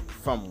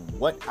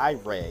what I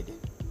read,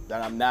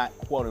 that I'm not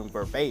quoting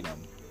verbatim,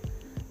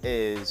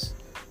 is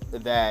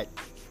that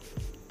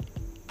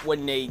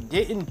when they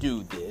didn't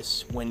do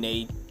this, when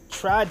they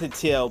tried to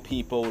tell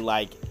people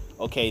like,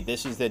 okay,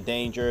 this is the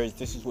dangers,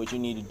 this is what you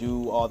need to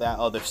do, all that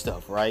other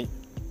stuff, right?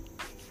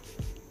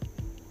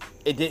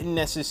 It didn't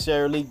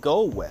necessarily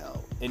go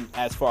well in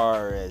as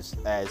far as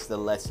the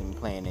lesson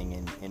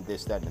planning and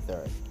this, that, and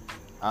the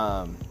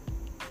third.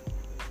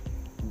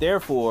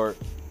 Therefore,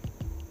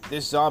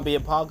 this zombie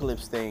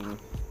apocalypse thing,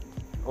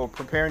 or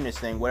preparedness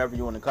thing, whatever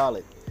you want to call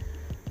it,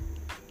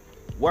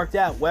 worked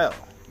out well.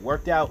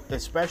 Worked out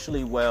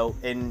especially well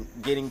in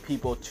getting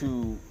people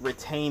to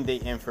retain the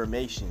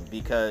information,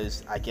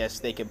 because I guess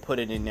they can put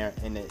it in there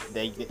and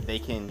they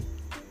can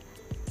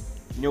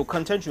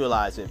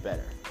contextualize it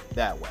better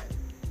that way.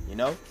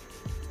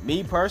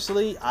 Me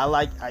personally,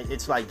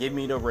 it's like, give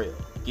me the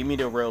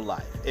real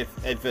life.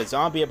 If a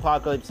zombie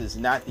apocalypse is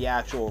not the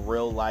actual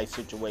real life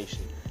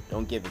situation,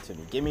 don't give it to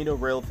me. Give me the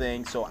real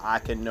thing so I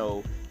can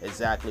know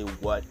exactly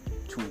what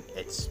to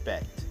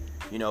expect.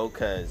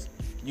 Because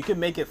you can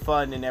make it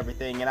fun and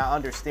everything, and I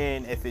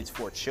understand if it's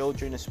for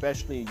children,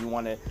 especially, you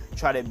want to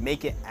try to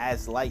make it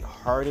as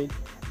lighthearted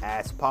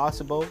as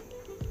possible.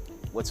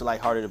 What's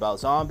lighthearted about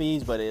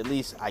zombies? But at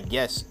least, I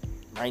guess,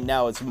 right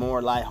now it's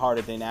more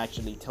lighthearted than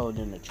actually telling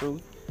them the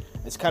truth.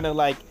 It's kind of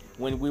like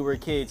when we were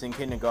kids in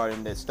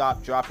kindergarten, the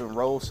stop, drop, and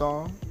roll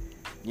song,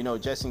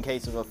 just in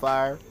case of a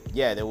fire.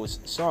 Yeah, there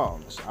was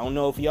songs. I don't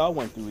know if y'all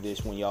went through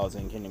this when y'all was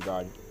in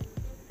kindergarten,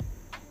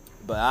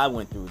 but I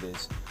went through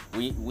this.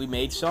 We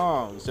made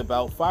songs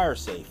about fire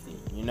safety,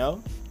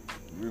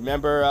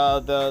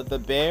 Remember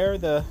the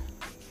bear,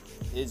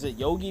 is it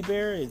Yogi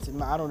Bear?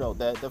 I don't know,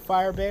 the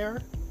fire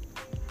bear?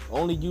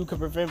 Only you can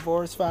prevent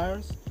forest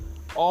fires?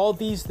 All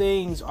these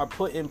things are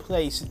put in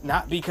place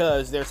not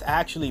because there's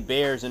actually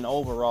bears in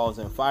overalls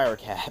and fire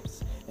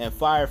caps and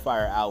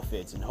firefighter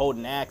outfits and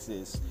holding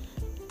axes.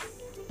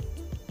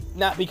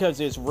 Not because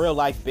there's real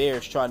life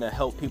bears trying to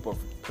help people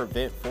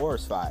prevent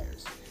forest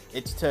fires.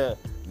 It's to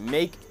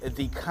make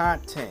the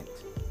content,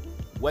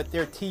 what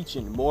they're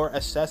teaching, more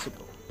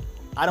accessible.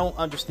 I don't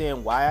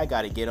understand why I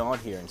gotta get on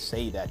here and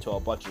say that to a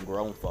bunch of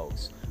grown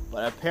folks,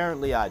 but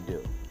apparently I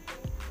do.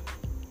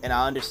 And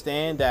I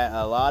understand that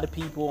a lot of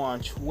people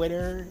on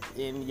Twitter,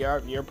 and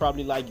you're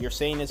probably like, you're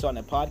saying this on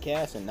the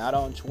podcast and not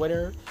on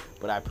Twitter,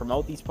 but I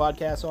promote these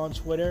podcasts on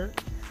Twitter,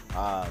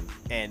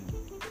 and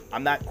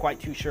I'm not quite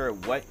too sure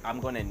what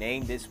I'm going to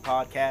name this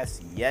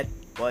podcast yet,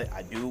 but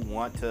I do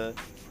want to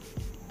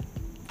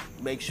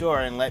make sure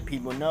and let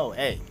people know,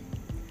 hey,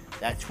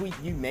 that tweet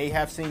you may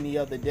have seen the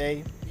other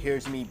day,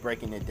 here's me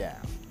breaking it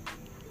down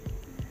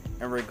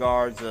in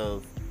regards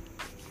of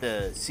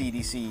the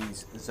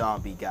CDC's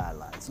zombie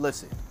guidelines.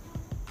 Listen,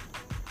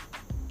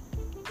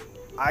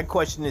 I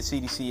question the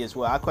CDC as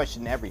well. I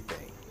question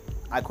everything.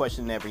 I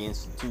question every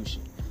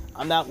institution.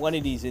 I'm not one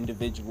of these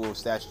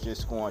individuals that's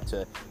just going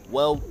to,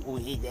 well,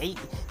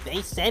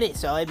 they said it,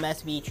 so it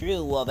must be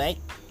true. Well,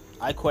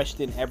 I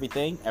question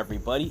everything,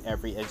 everybody,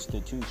 every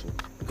institution,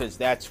 because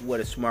that's what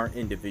a smart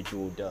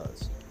individual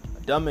does.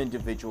 A dumb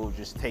individual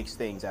just takes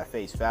things at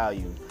face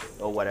value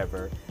or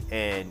whatever,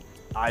 and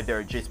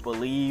either just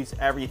believes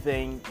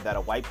everything that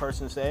a white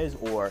person says,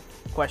 or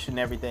question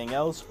everything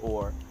else,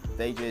 or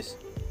they just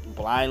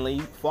blindly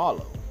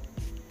follow.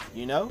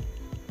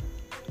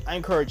 I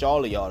encourage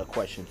all of y'all to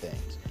question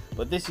things,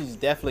 but this is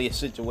definitely a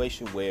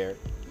situation where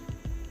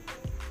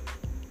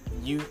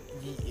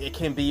it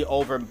can be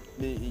over.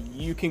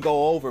 You can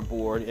go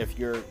overboard if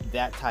you're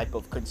that type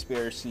of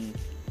conspiracy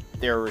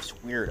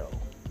theorist weirdo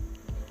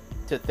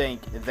to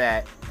think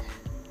that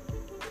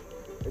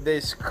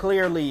this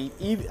clearly,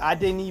 I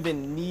didn't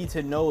even need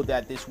to know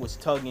that this was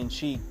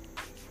tongue-in-cheek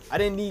I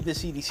didn't need the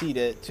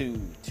CDC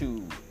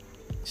to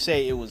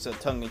say it was a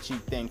tongue-in-cheek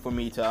thing for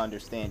me to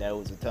understand that it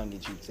was a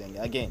tongue-in-cheek thing.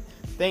 Again,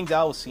 things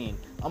I was seeing,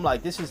 I'm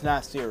like, this is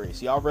not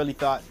serious. Y'all really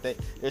thought that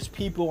there's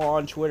people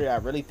on Twitter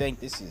that really think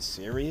this is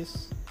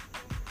serious?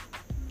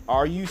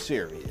 Are you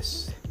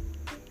serious?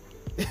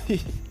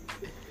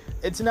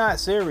 It's not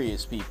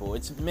serious, people.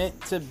 It's meant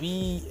to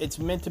be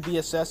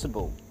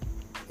accessible.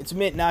 It's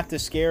meant not to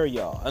scare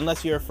y'all,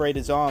 unless you're afraid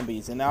of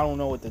zombies, and I don't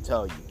know what to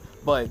tell you.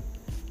 But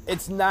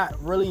it's not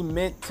really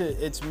meant to,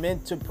 it's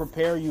meant to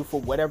prepare you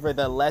for whatever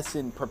the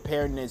lesson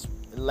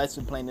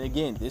plan. And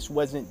again, this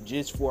wasn't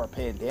just for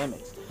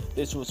pandemics.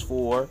 This was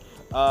for,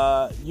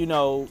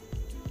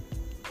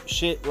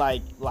 shit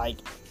like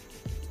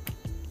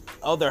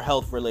other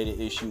health related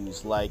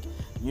issues. Like,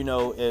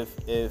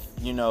 if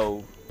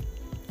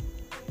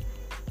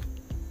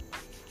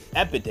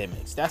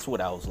epidemics, that's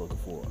what I was looking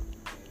for.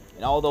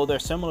 And although they're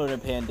similar to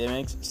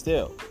pandemics,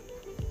 still.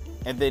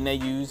 And then they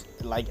use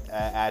like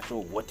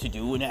actual what to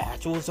do in an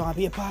actual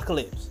zombie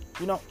apocalypse,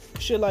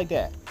 shit like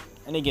that.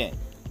 And again,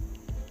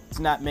 it's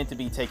not meant to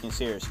be taken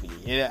seriously.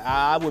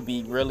 I would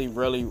be really,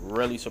 really,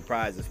 really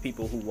surprised if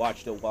people who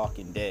watch The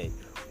Walking Dead,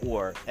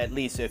 or at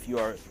least if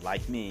you're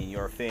like me,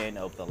 you're a fan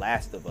of The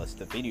Last of Us,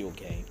 the video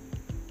game,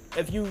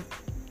 if you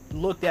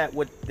looked at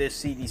what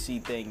this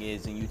CDC thing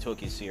is and you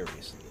took it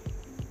seriously.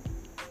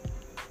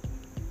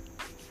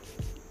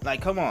 Like,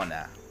 come on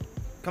now.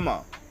 Come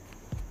on.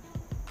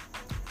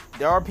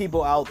 There are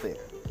people out there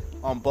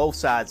on both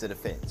sides of the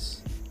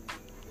fence.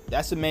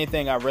 That's the main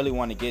thing I really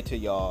want to get to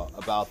y'all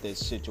about this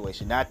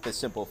situation. Not the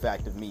simple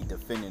fact of me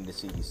defending the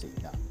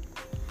CDC. No.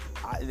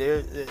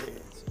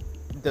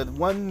 The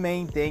one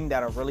main thing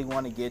that I really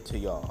want to get to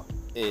y'all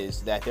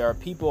is that there are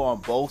people on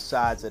both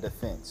sides of the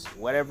fence.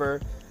 Whatever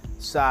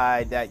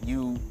side that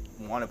you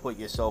want to put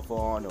yourself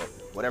on, or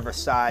whatever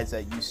sides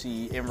that you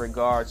see in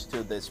regards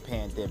to this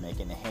pandemic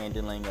and the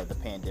handling of the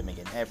pandemic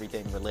and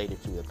everything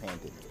related to the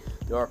pandemic.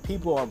 There are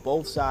people on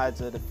both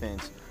sides of the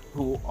fence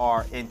who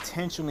are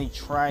intentionally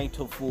trying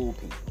to fool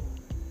people,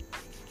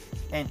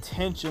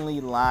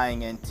 intentionally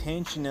lying,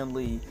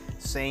 intentionally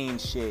saying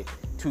shit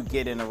to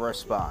get in a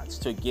response,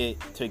 to get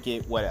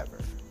whatever,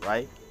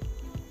 right?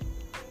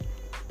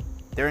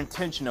 They're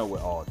intentional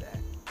with all that.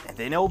 And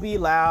then they'll be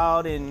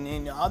loud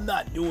and I'm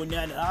not doing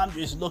that, and I'm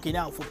just looking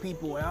out for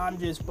people, and I'm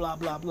just blah,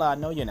 blah, blah.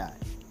 No, you're not.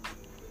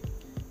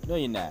 No,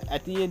 you're not.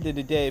 At the end of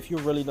the day, if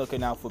you're really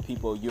looking out for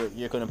people,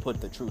 you're going to put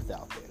the truth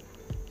out there.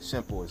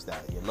 Simple as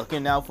that. You're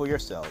looking out for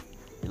yourself.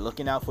 You're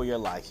looking out for your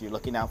likes. You're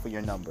looking out for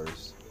your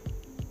numbers.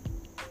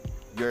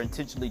 You're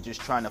intentionally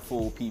just trying to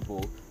fool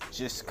people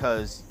just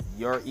because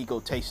you're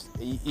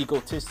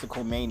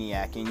egotistical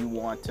maniac and you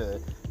want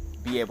to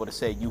be able to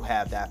say you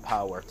have that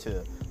power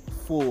to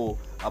fool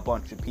a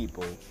bunch of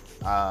people.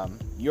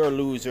 You're a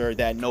loser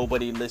that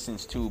nobody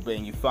listens to, but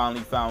you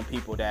finally found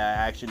people that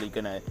are actually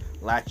gonna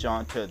latch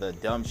on to the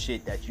dumb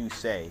shit that you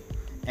say,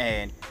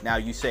 and now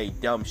you say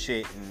dumb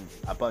shit and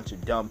a bunch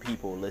of dumb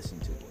people listen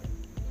to it,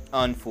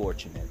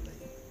 unfortunately.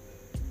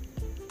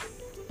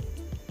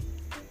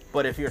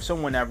 But if you're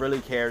someone that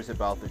really cares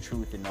about the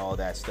truth and all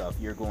that stuff,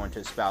 you're going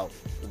to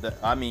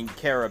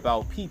care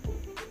about people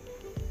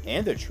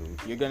and the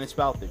truth. You're going to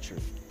spout the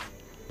truth,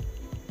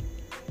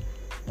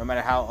 no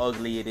matter how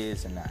ugly it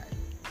is or not.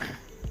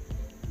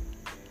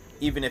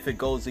 Even if it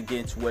goes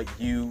against what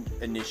you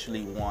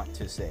initially want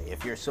to say.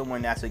 If you're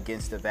someone that's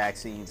against the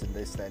vaccines and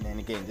this, that, and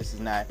again, this is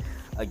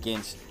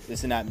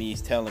not me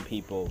telling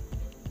people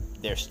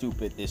they're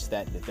stupid, this,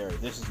 that, and the third.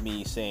 This is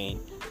me saying,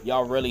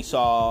 y'all really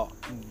saw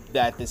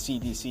that the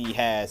CDC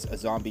has a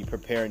zombie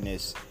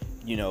preparedness,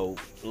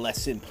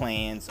 lesson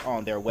plans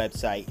on their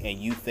website, and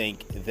you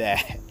think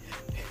that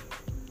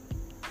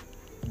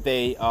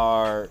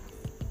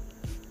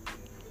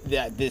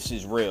that this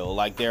is real.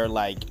 Like, they're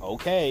like,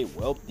 okay,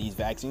 well, these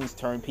vaccines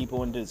turn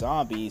people into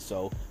zombies,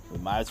 so we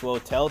might as well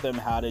tell them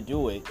how to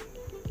do it.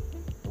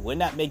 Wouldn't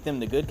that make them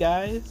the good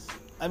guys?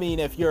 I mean,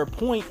 if your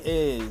point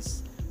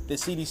is the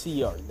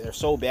CDC they're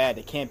so bad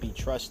they can't be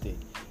trusted,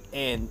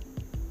 and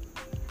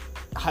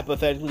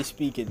hypothetically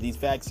speaking, these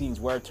vaccines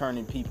were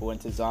turning people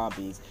into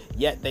zombies,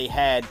 yet they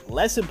had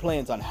lesson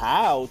plans on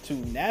how to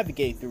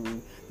navigate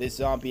through this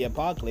zombie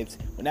apocalypse,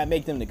 would that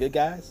make them the good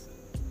guys?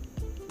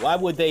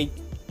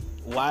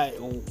 Why,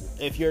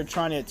 if you're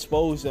trying to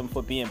expose them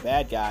for being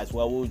bad guys,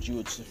 why would you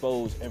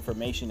expose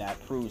information that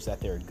proves that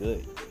they're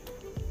good?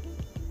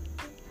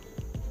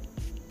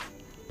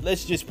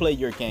 Let's just play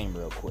your game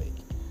real quick.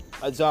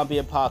 A zombie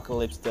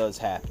apocalypse does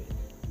happen,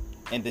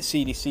 and the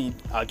CDC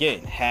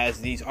again has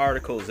these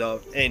articles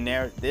up, and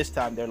this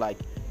time they're like,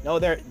 no,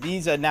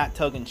 these are not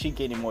tongue-in-cheek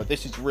anymore.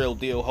 This is real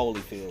deal,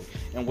 Holyfield,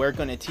 and we're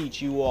going to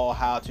teach you all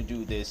how to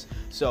do this.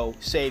 So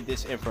save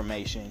this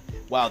information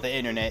while the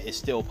internet is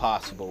still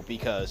possible,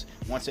 because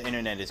once the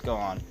internet is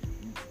gone,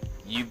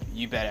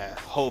 you better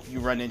hope you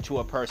run into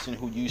a person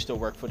who used to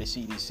work for the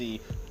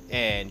CDC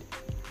and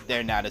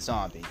they're not a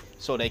zombie,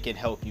 so they can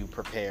help you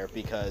prepare,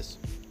 because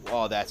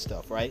all that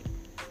stuff, right?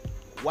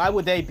 Why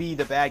would they be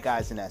the bad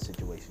guys in that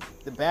situation?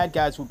 The bad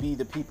guys will be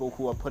the people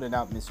who are putting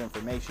out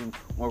misinformation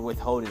or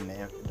withholding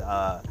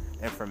the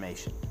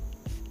information.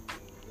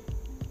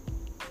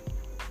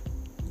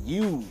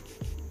 You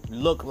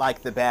look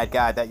like the bad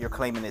guy that you're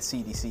claiming the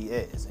CDC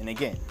is. And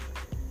again,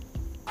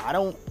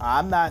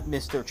 I'm not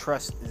Mr.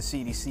 Trust the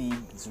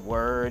CDC's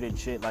word and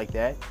shit like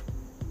that.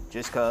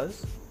 Just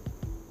cause.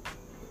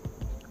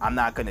 I'm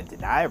not going to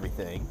deny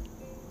everything.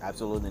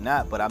 Absolutely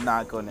not. But I'm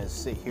not going to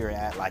sit here and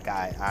act like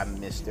I'm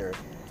Mr.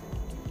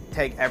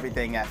 Take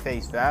everything at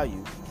face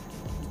value.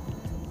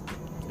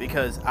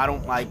 Because I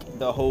don't like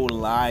the whole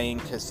lying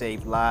to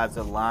save lives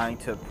or lying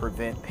to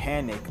prevent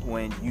panic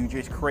when you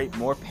just create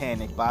more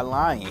panic by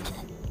lying.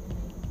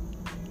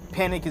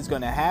 Panic is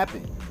going to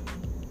happen.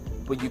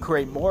 But you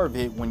create more of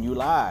it when you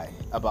lie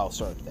about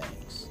certain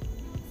things.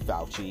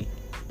 Fauci.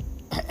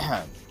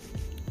 That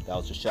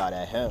was a shot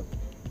at him.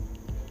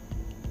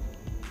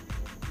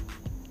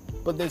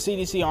 But the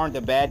CDC aren't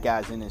the bad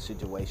guys in this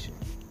situation.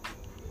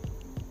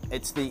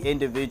 It's the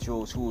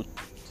individuals who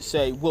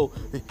say, well,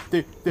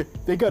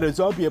 they got a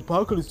zombie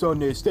apocalypse on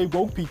there. Stay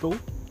woke, people.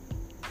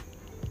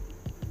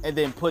 And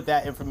then put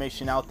that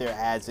information out there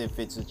as if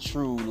it's a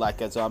true,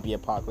 like a zombie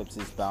apocalypse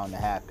is bound to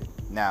happen.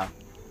 Now,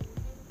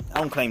 I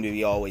don't claim to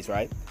be always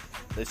right.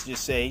 Let's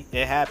just say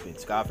it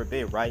happens. God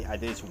forbid, right? I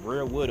did some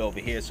real wood over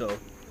here, so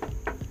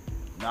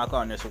knock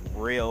on this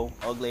real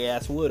ugly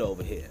ass wood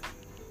over here.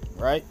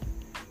 Right?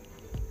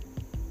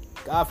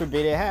 God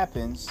forbid it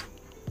happens.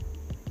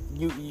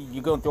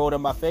 You gonna throw it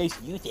in my face?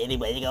 You said it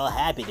wasn't gonna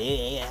happen.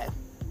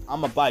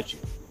 I'm gonna bite you.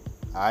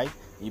 Alright?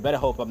 You better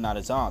hope I'm not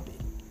a zombie.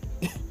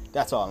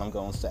 That's all I'm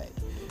gonna say.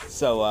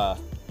 So,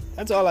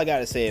 that's all I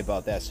gotta say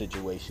about that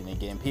situation.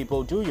 Again,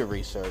 people, do your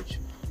research.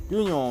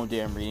 Do your own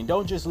damn reading.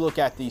 Don't just look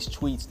at these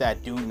tweets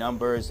that do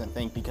numbers and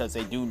think because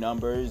they do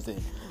numbers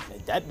and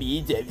that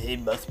means it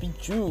must be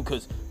true,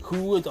 because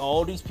who is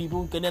all these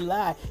people gonna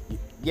lie?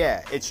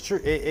 Yeah, it's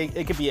true.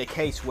 It could be a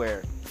case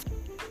where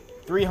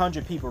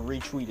 300 people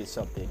retweeted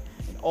something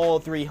and all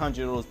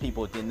 300 of those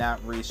people did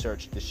not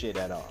research the shit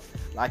at all.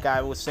 Like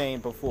I was saying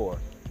before,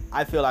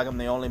 I feel like I'm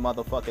the only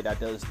motherfucker that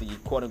does the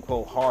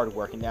quote-unquote hard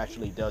work and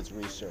actually does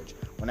research.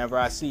 Whenever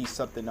I see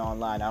something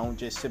online, I don't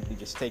just simply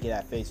just take it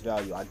at face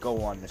value. I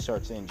go on the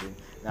search engine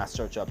and I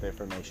search up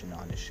information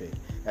on this shit.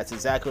 That's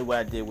exactly what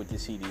I did with the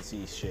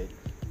CDC shit.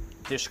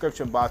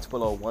 Description box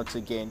below, once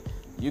again,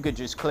 you could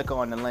just click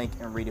on the link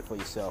and read it for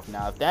yourself.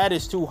 Now, if that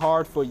is too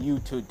hard for you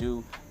to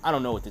do, I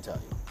don't know what to tell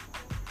you.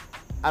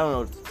 I don't know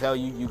what to tell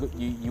you.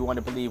 You want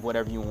to believe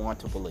whatever you want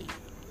to believe.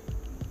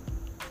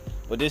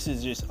 But this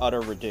is just utter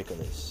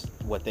ridiculous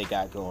what they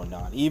got going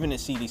on. Even the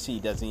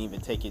CDC doesn't even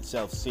take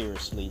itself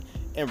seriously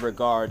in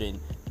regarding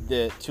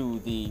to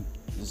the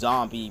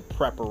zombie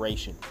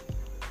preparation.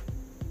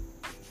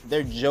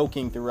 They're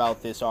joking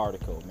throughout this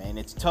article, man.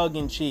 It's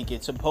tongue-in-cheek.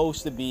 It's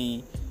supposed to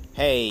be,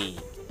 hey,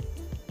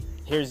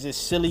 here's this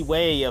silly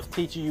way of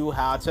teaching you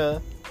how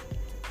to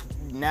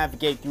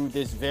navigate through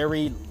this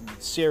very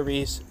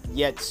serious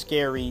yet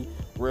scary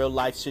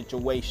real-life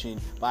situation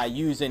by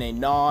using a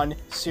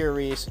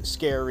non-serious,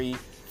 scary,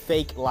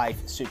 fake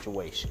life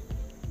situation.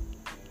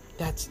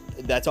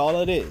 That's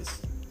all it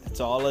is. That's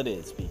all it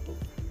is, people.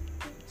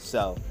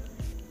 So,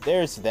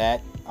 there's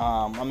that.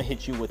 I'm gonna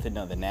hit you with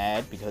another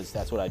ad because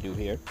that's what I do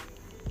here.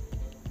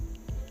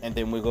 And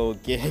then we'll go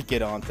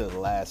get on to the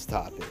last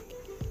topic.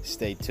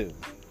 Stay tuned.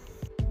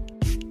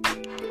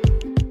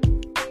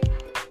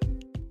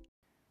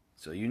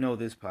 So you know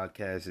this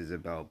podcast is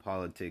about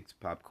politics,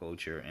 pop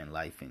culture, and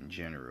life in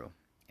general.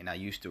 And I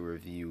used to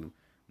review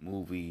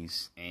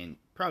movies and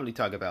probably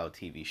talk about a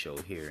TV show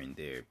here and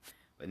there.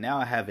 But now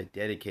I have a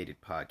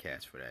dedicated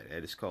podcast for that.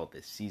 That is called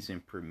the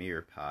Season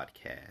Premiere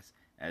Podcast.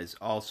 That is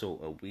also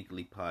a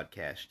weekly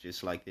podcast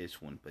just like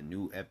this one, but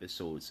new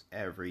episodes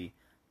every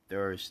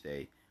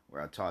Thursday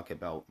where I talk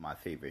about my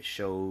favorite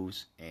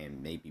shows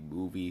and maybe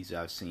movies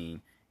I've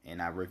seen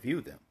and I review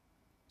them.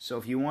 So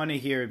if you want to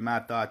hear my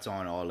thoughts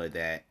on all of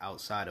that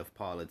outside of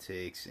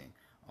politics and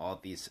all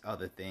these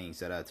other things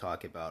that I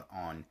talk about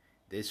on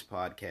this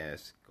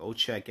podcast, go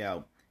check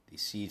out the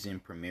Season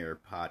Premiere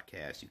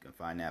Podcast. You can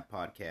find that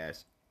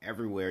podcast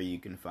everywhere you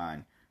can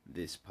find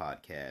this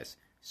podcast.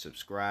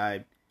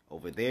 Subscribe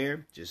over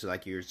there, just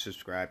like you're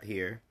subscribed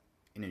here,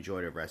 and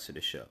enjoy the rest of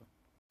the show.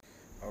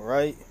 All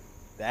right,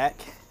 back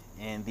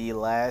and the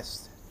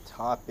last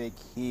topic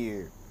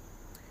here.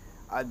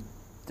 I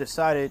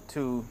decided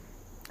to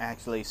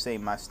actually say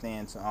my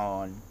stance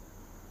on,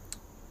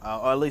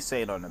 or at least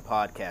say it on the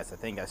podcast. I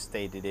think I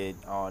stated it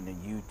on a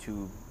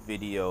YouTube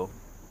video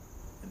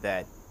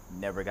that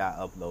never got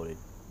uploaded,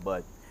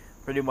 but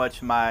pretty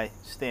much my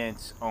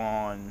stance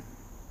on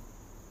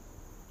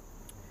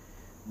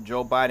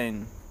Joe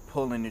Biden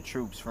pulling the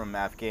troops from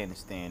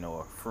Afghanistan,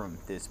 or from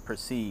this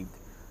perceived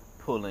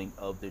pulling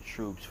of the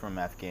troops from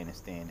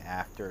Afghanistan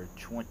after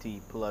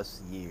 20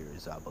 plus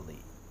years, I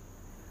believe.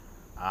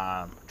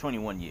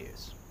 21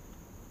 years.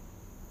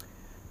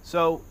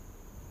 So,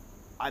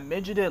 I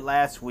mentioned it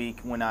last week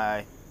when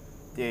I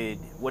did,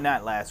 well,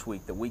 not last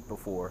week, the week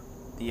before,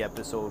 the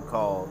episode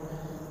called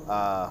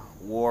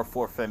War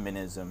for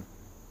Feminism.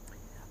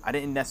 I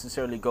didn't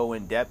necessarily go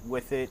in depth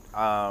with it,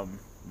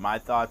 my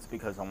thoughts,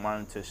 because I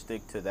wanted to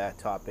stick to that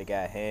topic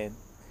at hand.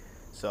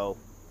 So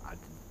I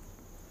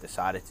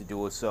decided to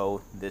do it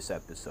so this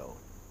episode.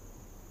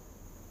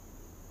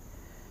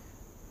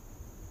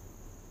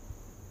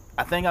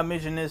 I think I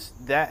mentioned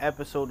that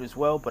episode as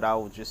well, but I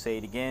will just say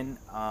it again.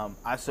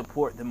 I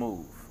support the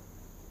move.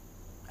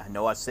 I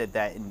know I said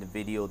that in the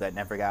video that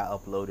never got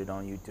uploaded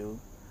on YouTube,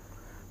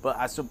 but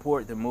I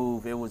support the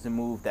move. It was a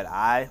move that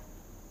I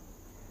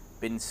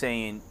been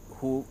saying,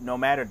 no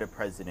matter the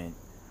president,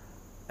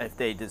 if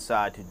they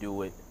decide to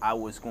do it, I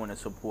was going to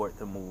support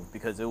the move,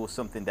 because it was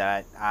something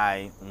that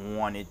I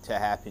wanted to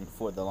happen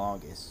for the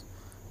longest.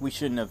 We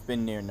shouldn't have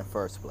been there in the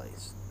first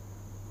place.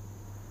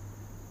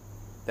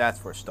 That's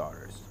for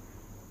starters.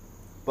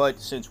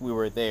 But since we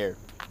were there,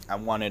 I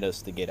wanted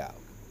us to get out.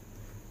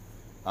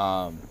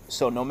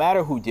 So no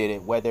matter who did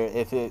it, whether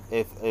if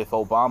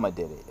Obama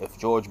did it, if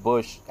George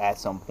Bush at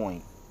some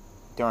point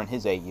during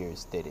his 8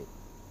 years did it,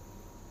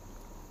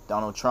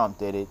 Donald Trump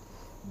did it,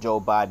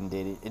 Joe Biden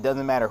did it, it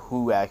doesn't matter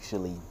who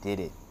actually did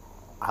it.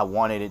 I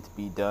wanted it to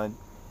be done,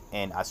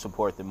 and I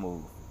support the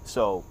move.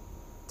 So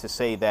to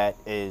say that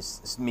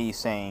is me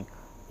saying,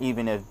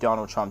 even if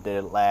Donald Trump did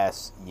it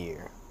last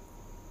year,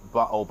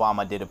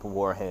 Obama did it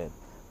before him,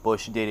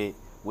 Bush did it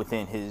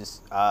within his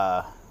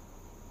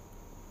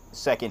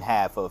second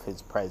half of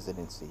his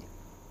presidency,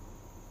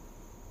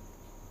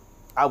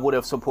 I would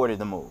have supported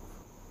the move.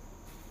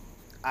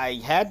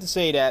 I had to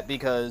say that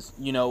because,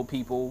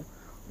 people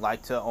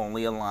like to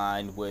only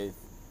align with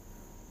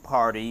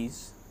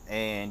parties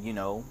and,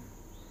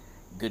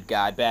 good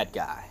guy, bad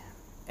guy.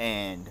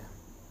 And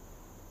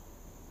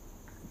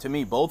to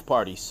me, both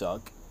parties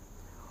suck.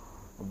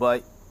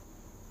 But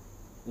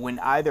when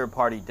either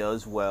party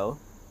does well,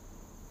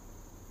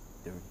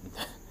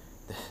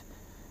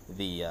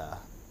 the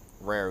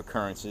rare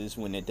occurrences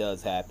when it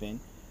does happen,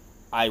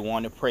 I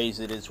want to praise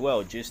it as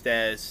well, just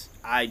as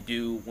I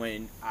do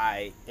when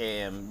I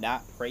am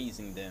not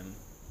praising them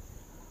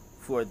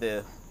for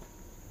the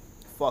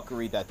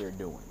fuckery that they're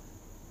doing.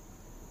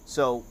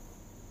 So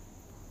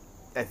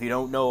if you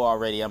don't know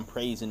already, I'm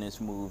praising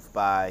this move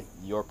by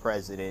your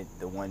president,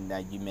 the one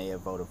that you may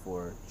have voted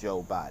for,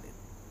 Joe Biden.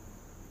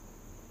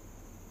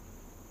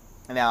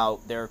 Now,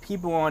 there are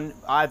people on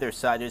either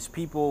side. There's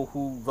people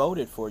who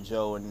voted for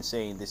Joe and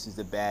saying this is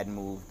a bad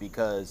move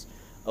because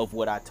of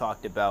what I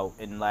talked about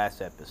in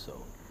last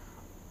episode.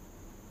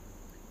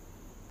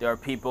 There are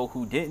people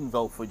who didn't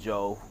vote for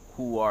Joe,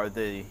 who are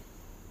the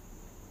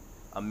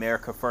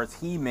America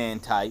First He-Man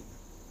type,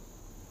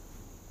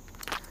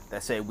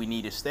 that say we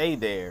need to stay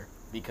there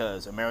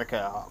because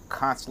America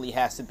constantly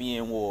has to be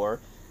in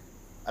war.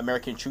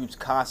 American troops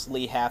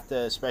constantly have to,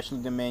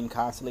 especially the men,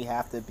 constantly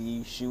have to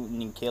be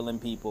shooting and killing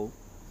people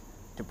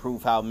to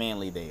prove how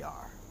manly they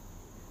are,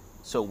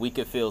 so we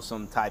could feel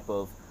some type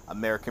of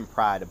American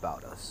pride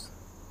about us.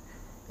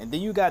 And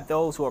then you got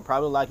those who are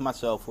probably like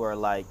myself, who are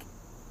like,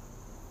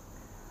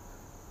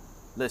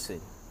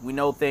 listen, we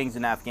know things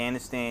in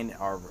Afghanistan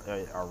are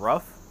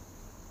rough,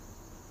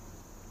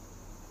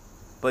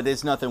 but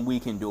there's nothing we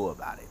can do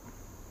about it.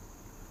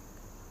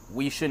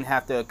 We shouldn't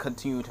have to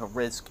continue to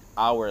risk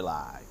our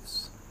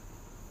lives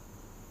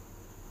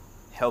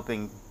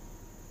helping,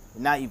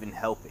 not even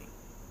helping,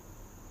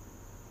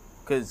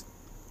 because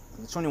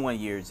 21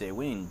 years there,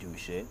 we didn't do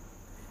shit.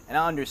 And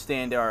I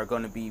understand there are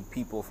going to be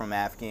people from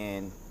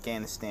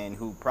Afghanistan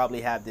who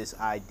probably have this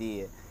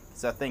idea,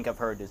 because I think I've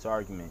heard this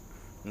argument,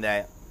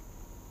 that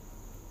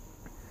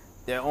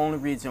the only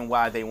reason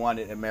why they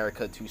wanted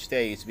America to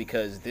stay is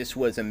because this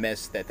was a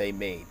mess that they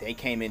made. They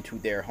came into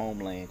their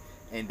homeland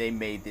and they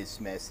made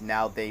this mess.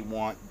 Now they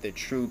want the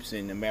troops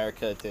in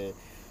America to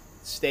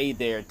stay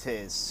there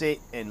to sit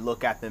and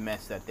look at the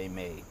mess that they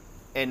made.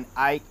 And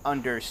I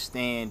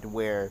understand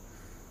where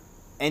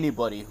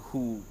anybody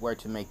who were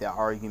to make that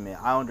argument,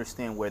 I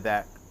understand where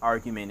that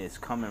argument is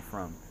coming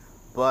from.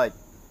 But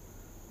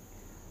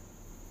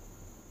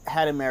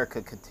had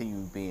America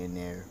continued being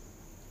there,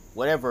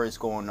 whatever is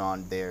going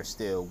on there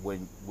still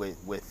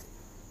with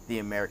the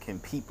American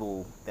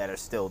people that are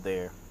still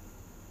there,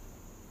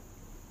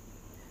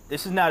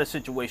 this is not a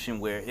situation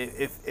where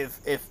if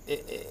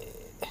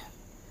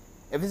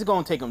it's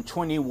going to take them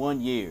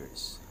 21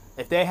 years,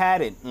 if they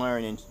hadn't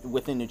learned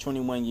within the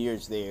 21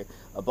 years there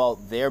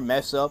about their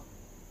mess up,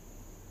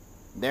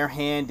 their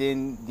hand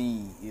in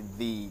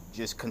the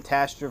just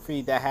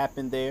catastrophe that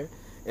happened there,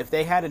 if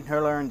they hadn't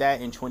learned that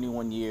in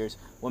 21 years,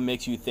 what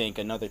makes you think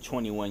another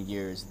 21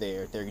 years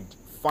there, they're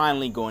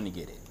finally going to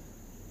get it?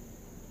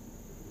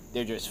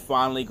 They're just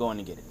finally going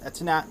to get it.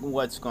 That's not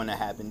what's going to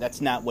happen. That's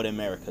not what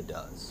America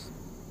does.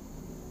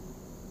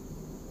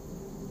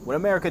 What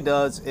America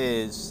does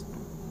is,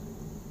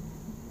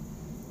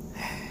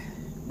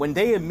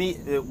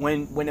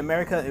 when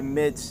America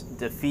admits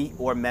defeat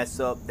or mess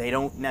up, they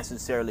don't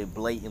necessarily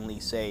blatantly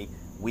say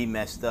we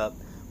messed up,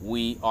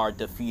 we are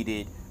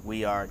defeated,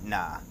 we are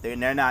They're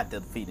not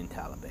defeating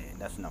Taliban.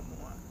 That's number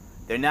one.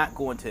 They're not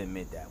going to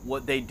admit that.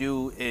 What they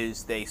do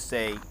is they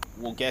say,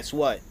 well, guess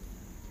what?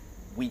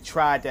 We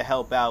tried to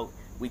help out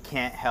we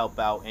can't help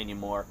out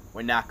anymore.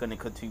 We're not going to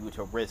continue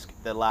to risk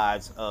the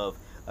lives of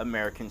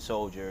American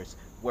soldiers.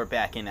 We're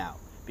backing out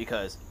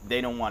because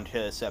they don't want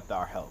to accept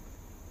our help.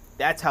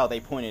 That's how they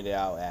pointed it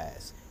out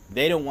as.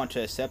 They don't want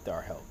to accept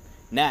our help.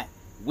 Not,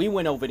 we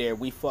went over there,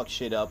 we fucked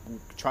shit up,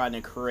 trying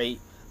to create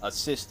a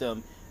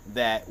system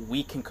that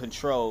we can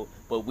control,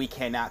 but we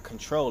cannot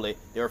control it.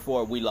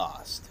 Therefore, we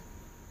lost.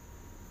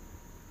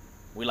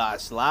 We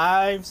lost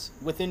lives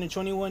within the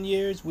 21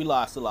 years. We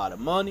lost a lot of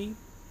money,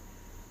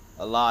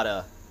 a lot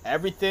of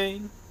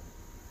everything.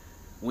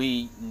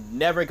 We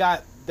never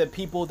got the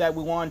people that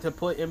we wanted to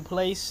put in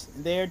place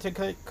there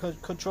to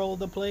control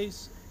the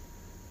place.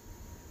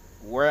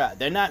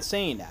 They're not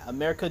saying that.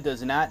 America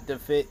does not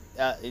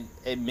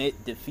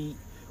admit defeat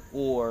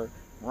or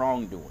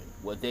wrongdoing.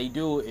 What they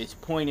do is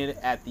point it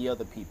at the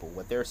other people.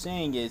 What they're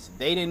saying is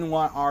they didn't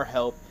want our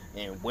help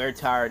and we're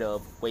tired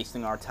of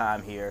wasting our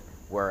time here.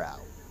 We're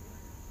out.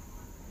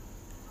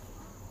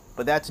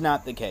 But that's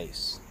not the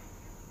case.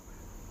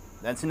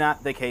 That's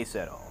not the case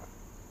at all.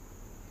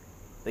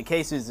 The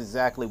case is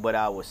exactly what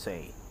I was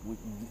saying.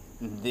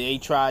 They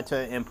tried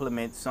to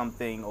implement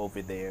something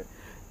over there,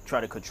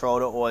 try to control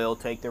the oil,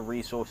 take the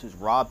resources,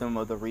 rob them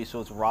of the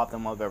resources, rob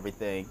them of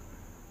everything,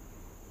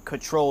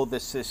 control the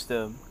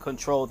system,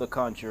 control the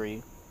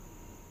country.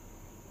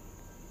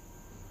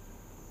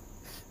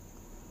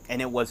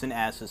 And it wasn't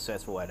as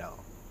successful at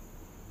all.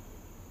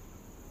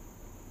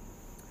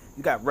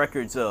 You got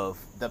records of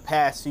the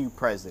past few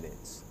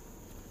presidents,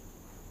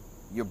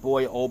 your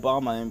boy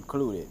Obama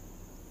included,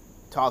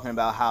 talking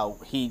about how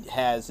he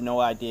has no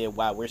idea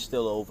why we're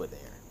still over there.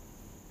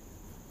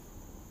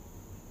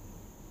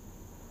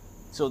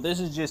 So this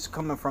is just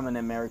coming from an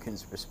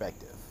American's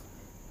perspective.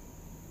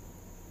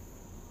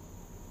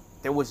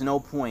 There was no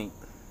point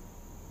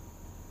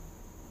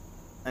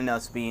in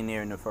us being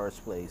there in the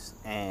first place,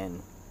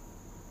 and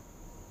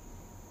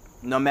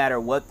no matter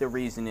what the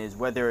reason is,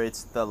 whether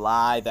it's the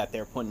lie that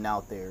they're putting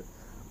out there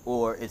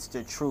or it's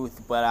the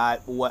truth,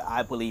 but what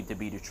I believe to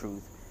be the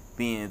truth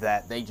being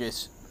that they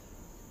just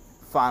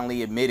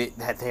finally admitted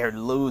that they're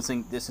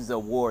losing. This is a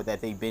war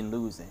that they've been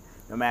losing.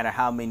 No matter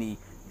how many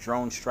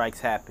drone strikes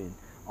happen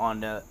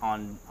on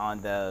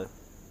the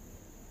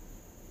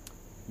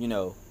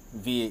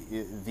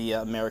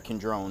via American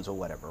drones or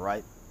whatever,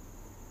 right?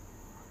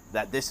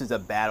 That this is a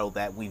battle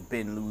that we've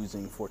been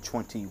losing for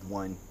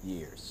 21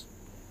 years.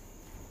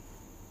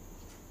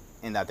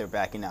 And that they're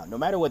backing out. No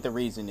matter what the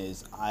reason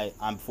is,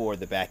 I'm for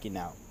the backing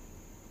out.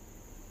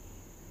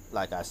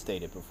 Like I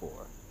stated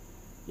before.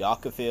 Y'all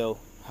can feel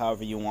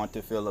however you want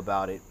to feel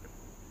about it.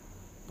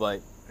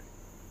 But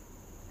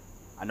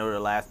I know the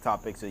last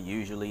topics are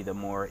usually the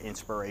more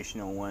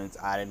inspirational ones.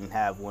 I didn't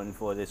have one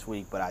for this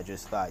week, but I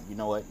just thought, you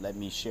know what? Let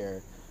me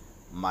share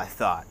my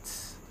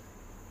thoughts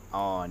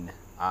on,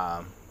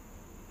 the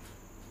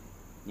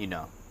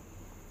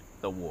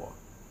war.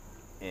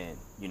 And,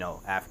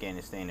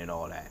 Afghanistan and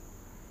all that.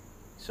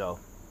 So,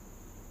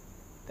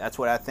 that's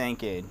what I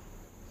think, and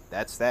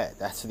that's that.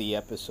 That's the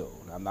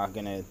episode. I'm not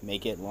going to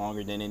make it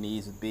longer than it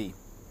needs to be.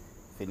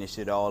 Finish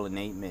it all in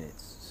 8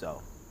 minutes.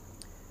 So,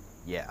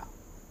 yeah.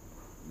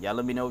 Y'all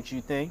let me know what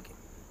you think.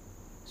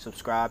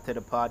 Subscribe to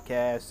the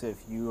podcast if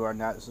you are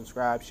not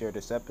subscribed. Share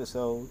this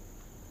episode.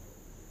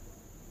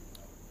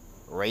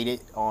 Rate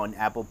it on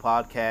Apple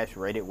Podcasts.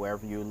 Rate it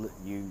wherever you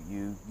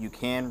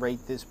can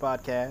rate this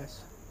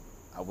podcast.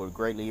 I would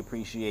greatly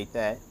appreciate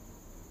that.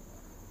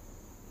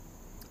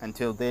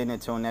 Until then,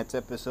 until next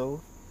episode,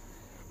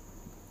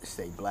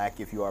 stay black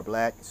if you are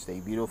black.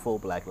 Stay beautiful.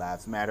 Black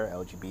Lives Matter.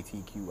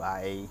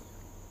 LGBTQIA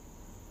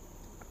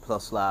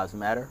plus lives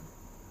matter.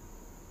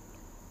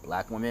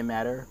 Black women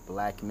matter.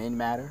 Black men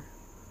matter.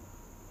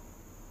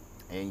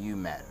 And you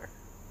matter.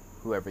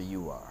 Whoever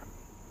you are.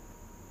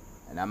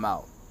 And I'm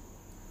out.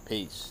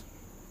 Peace.